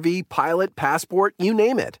 HR-V, Pilot, Passport, you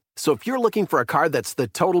name it. So if you're looking for a car that's the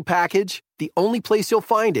total package, the only place you'll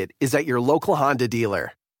find it is at your local Honda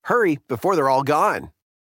dealer. Hurry before they're all gone.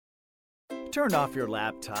 Turn off your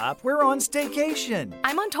laptop. We're on staycation.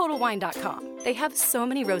 I'm on TotalWine.com. They have so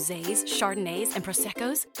many rosés, Chardonnays, and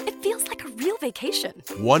Prosecco's. It feels like a real vacation.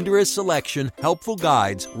 Wondrous selection, helpful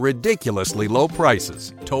guides, ridiculously low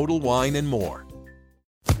prices. Total Wine and more.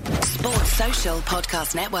 Sports Social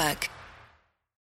Podcast Network.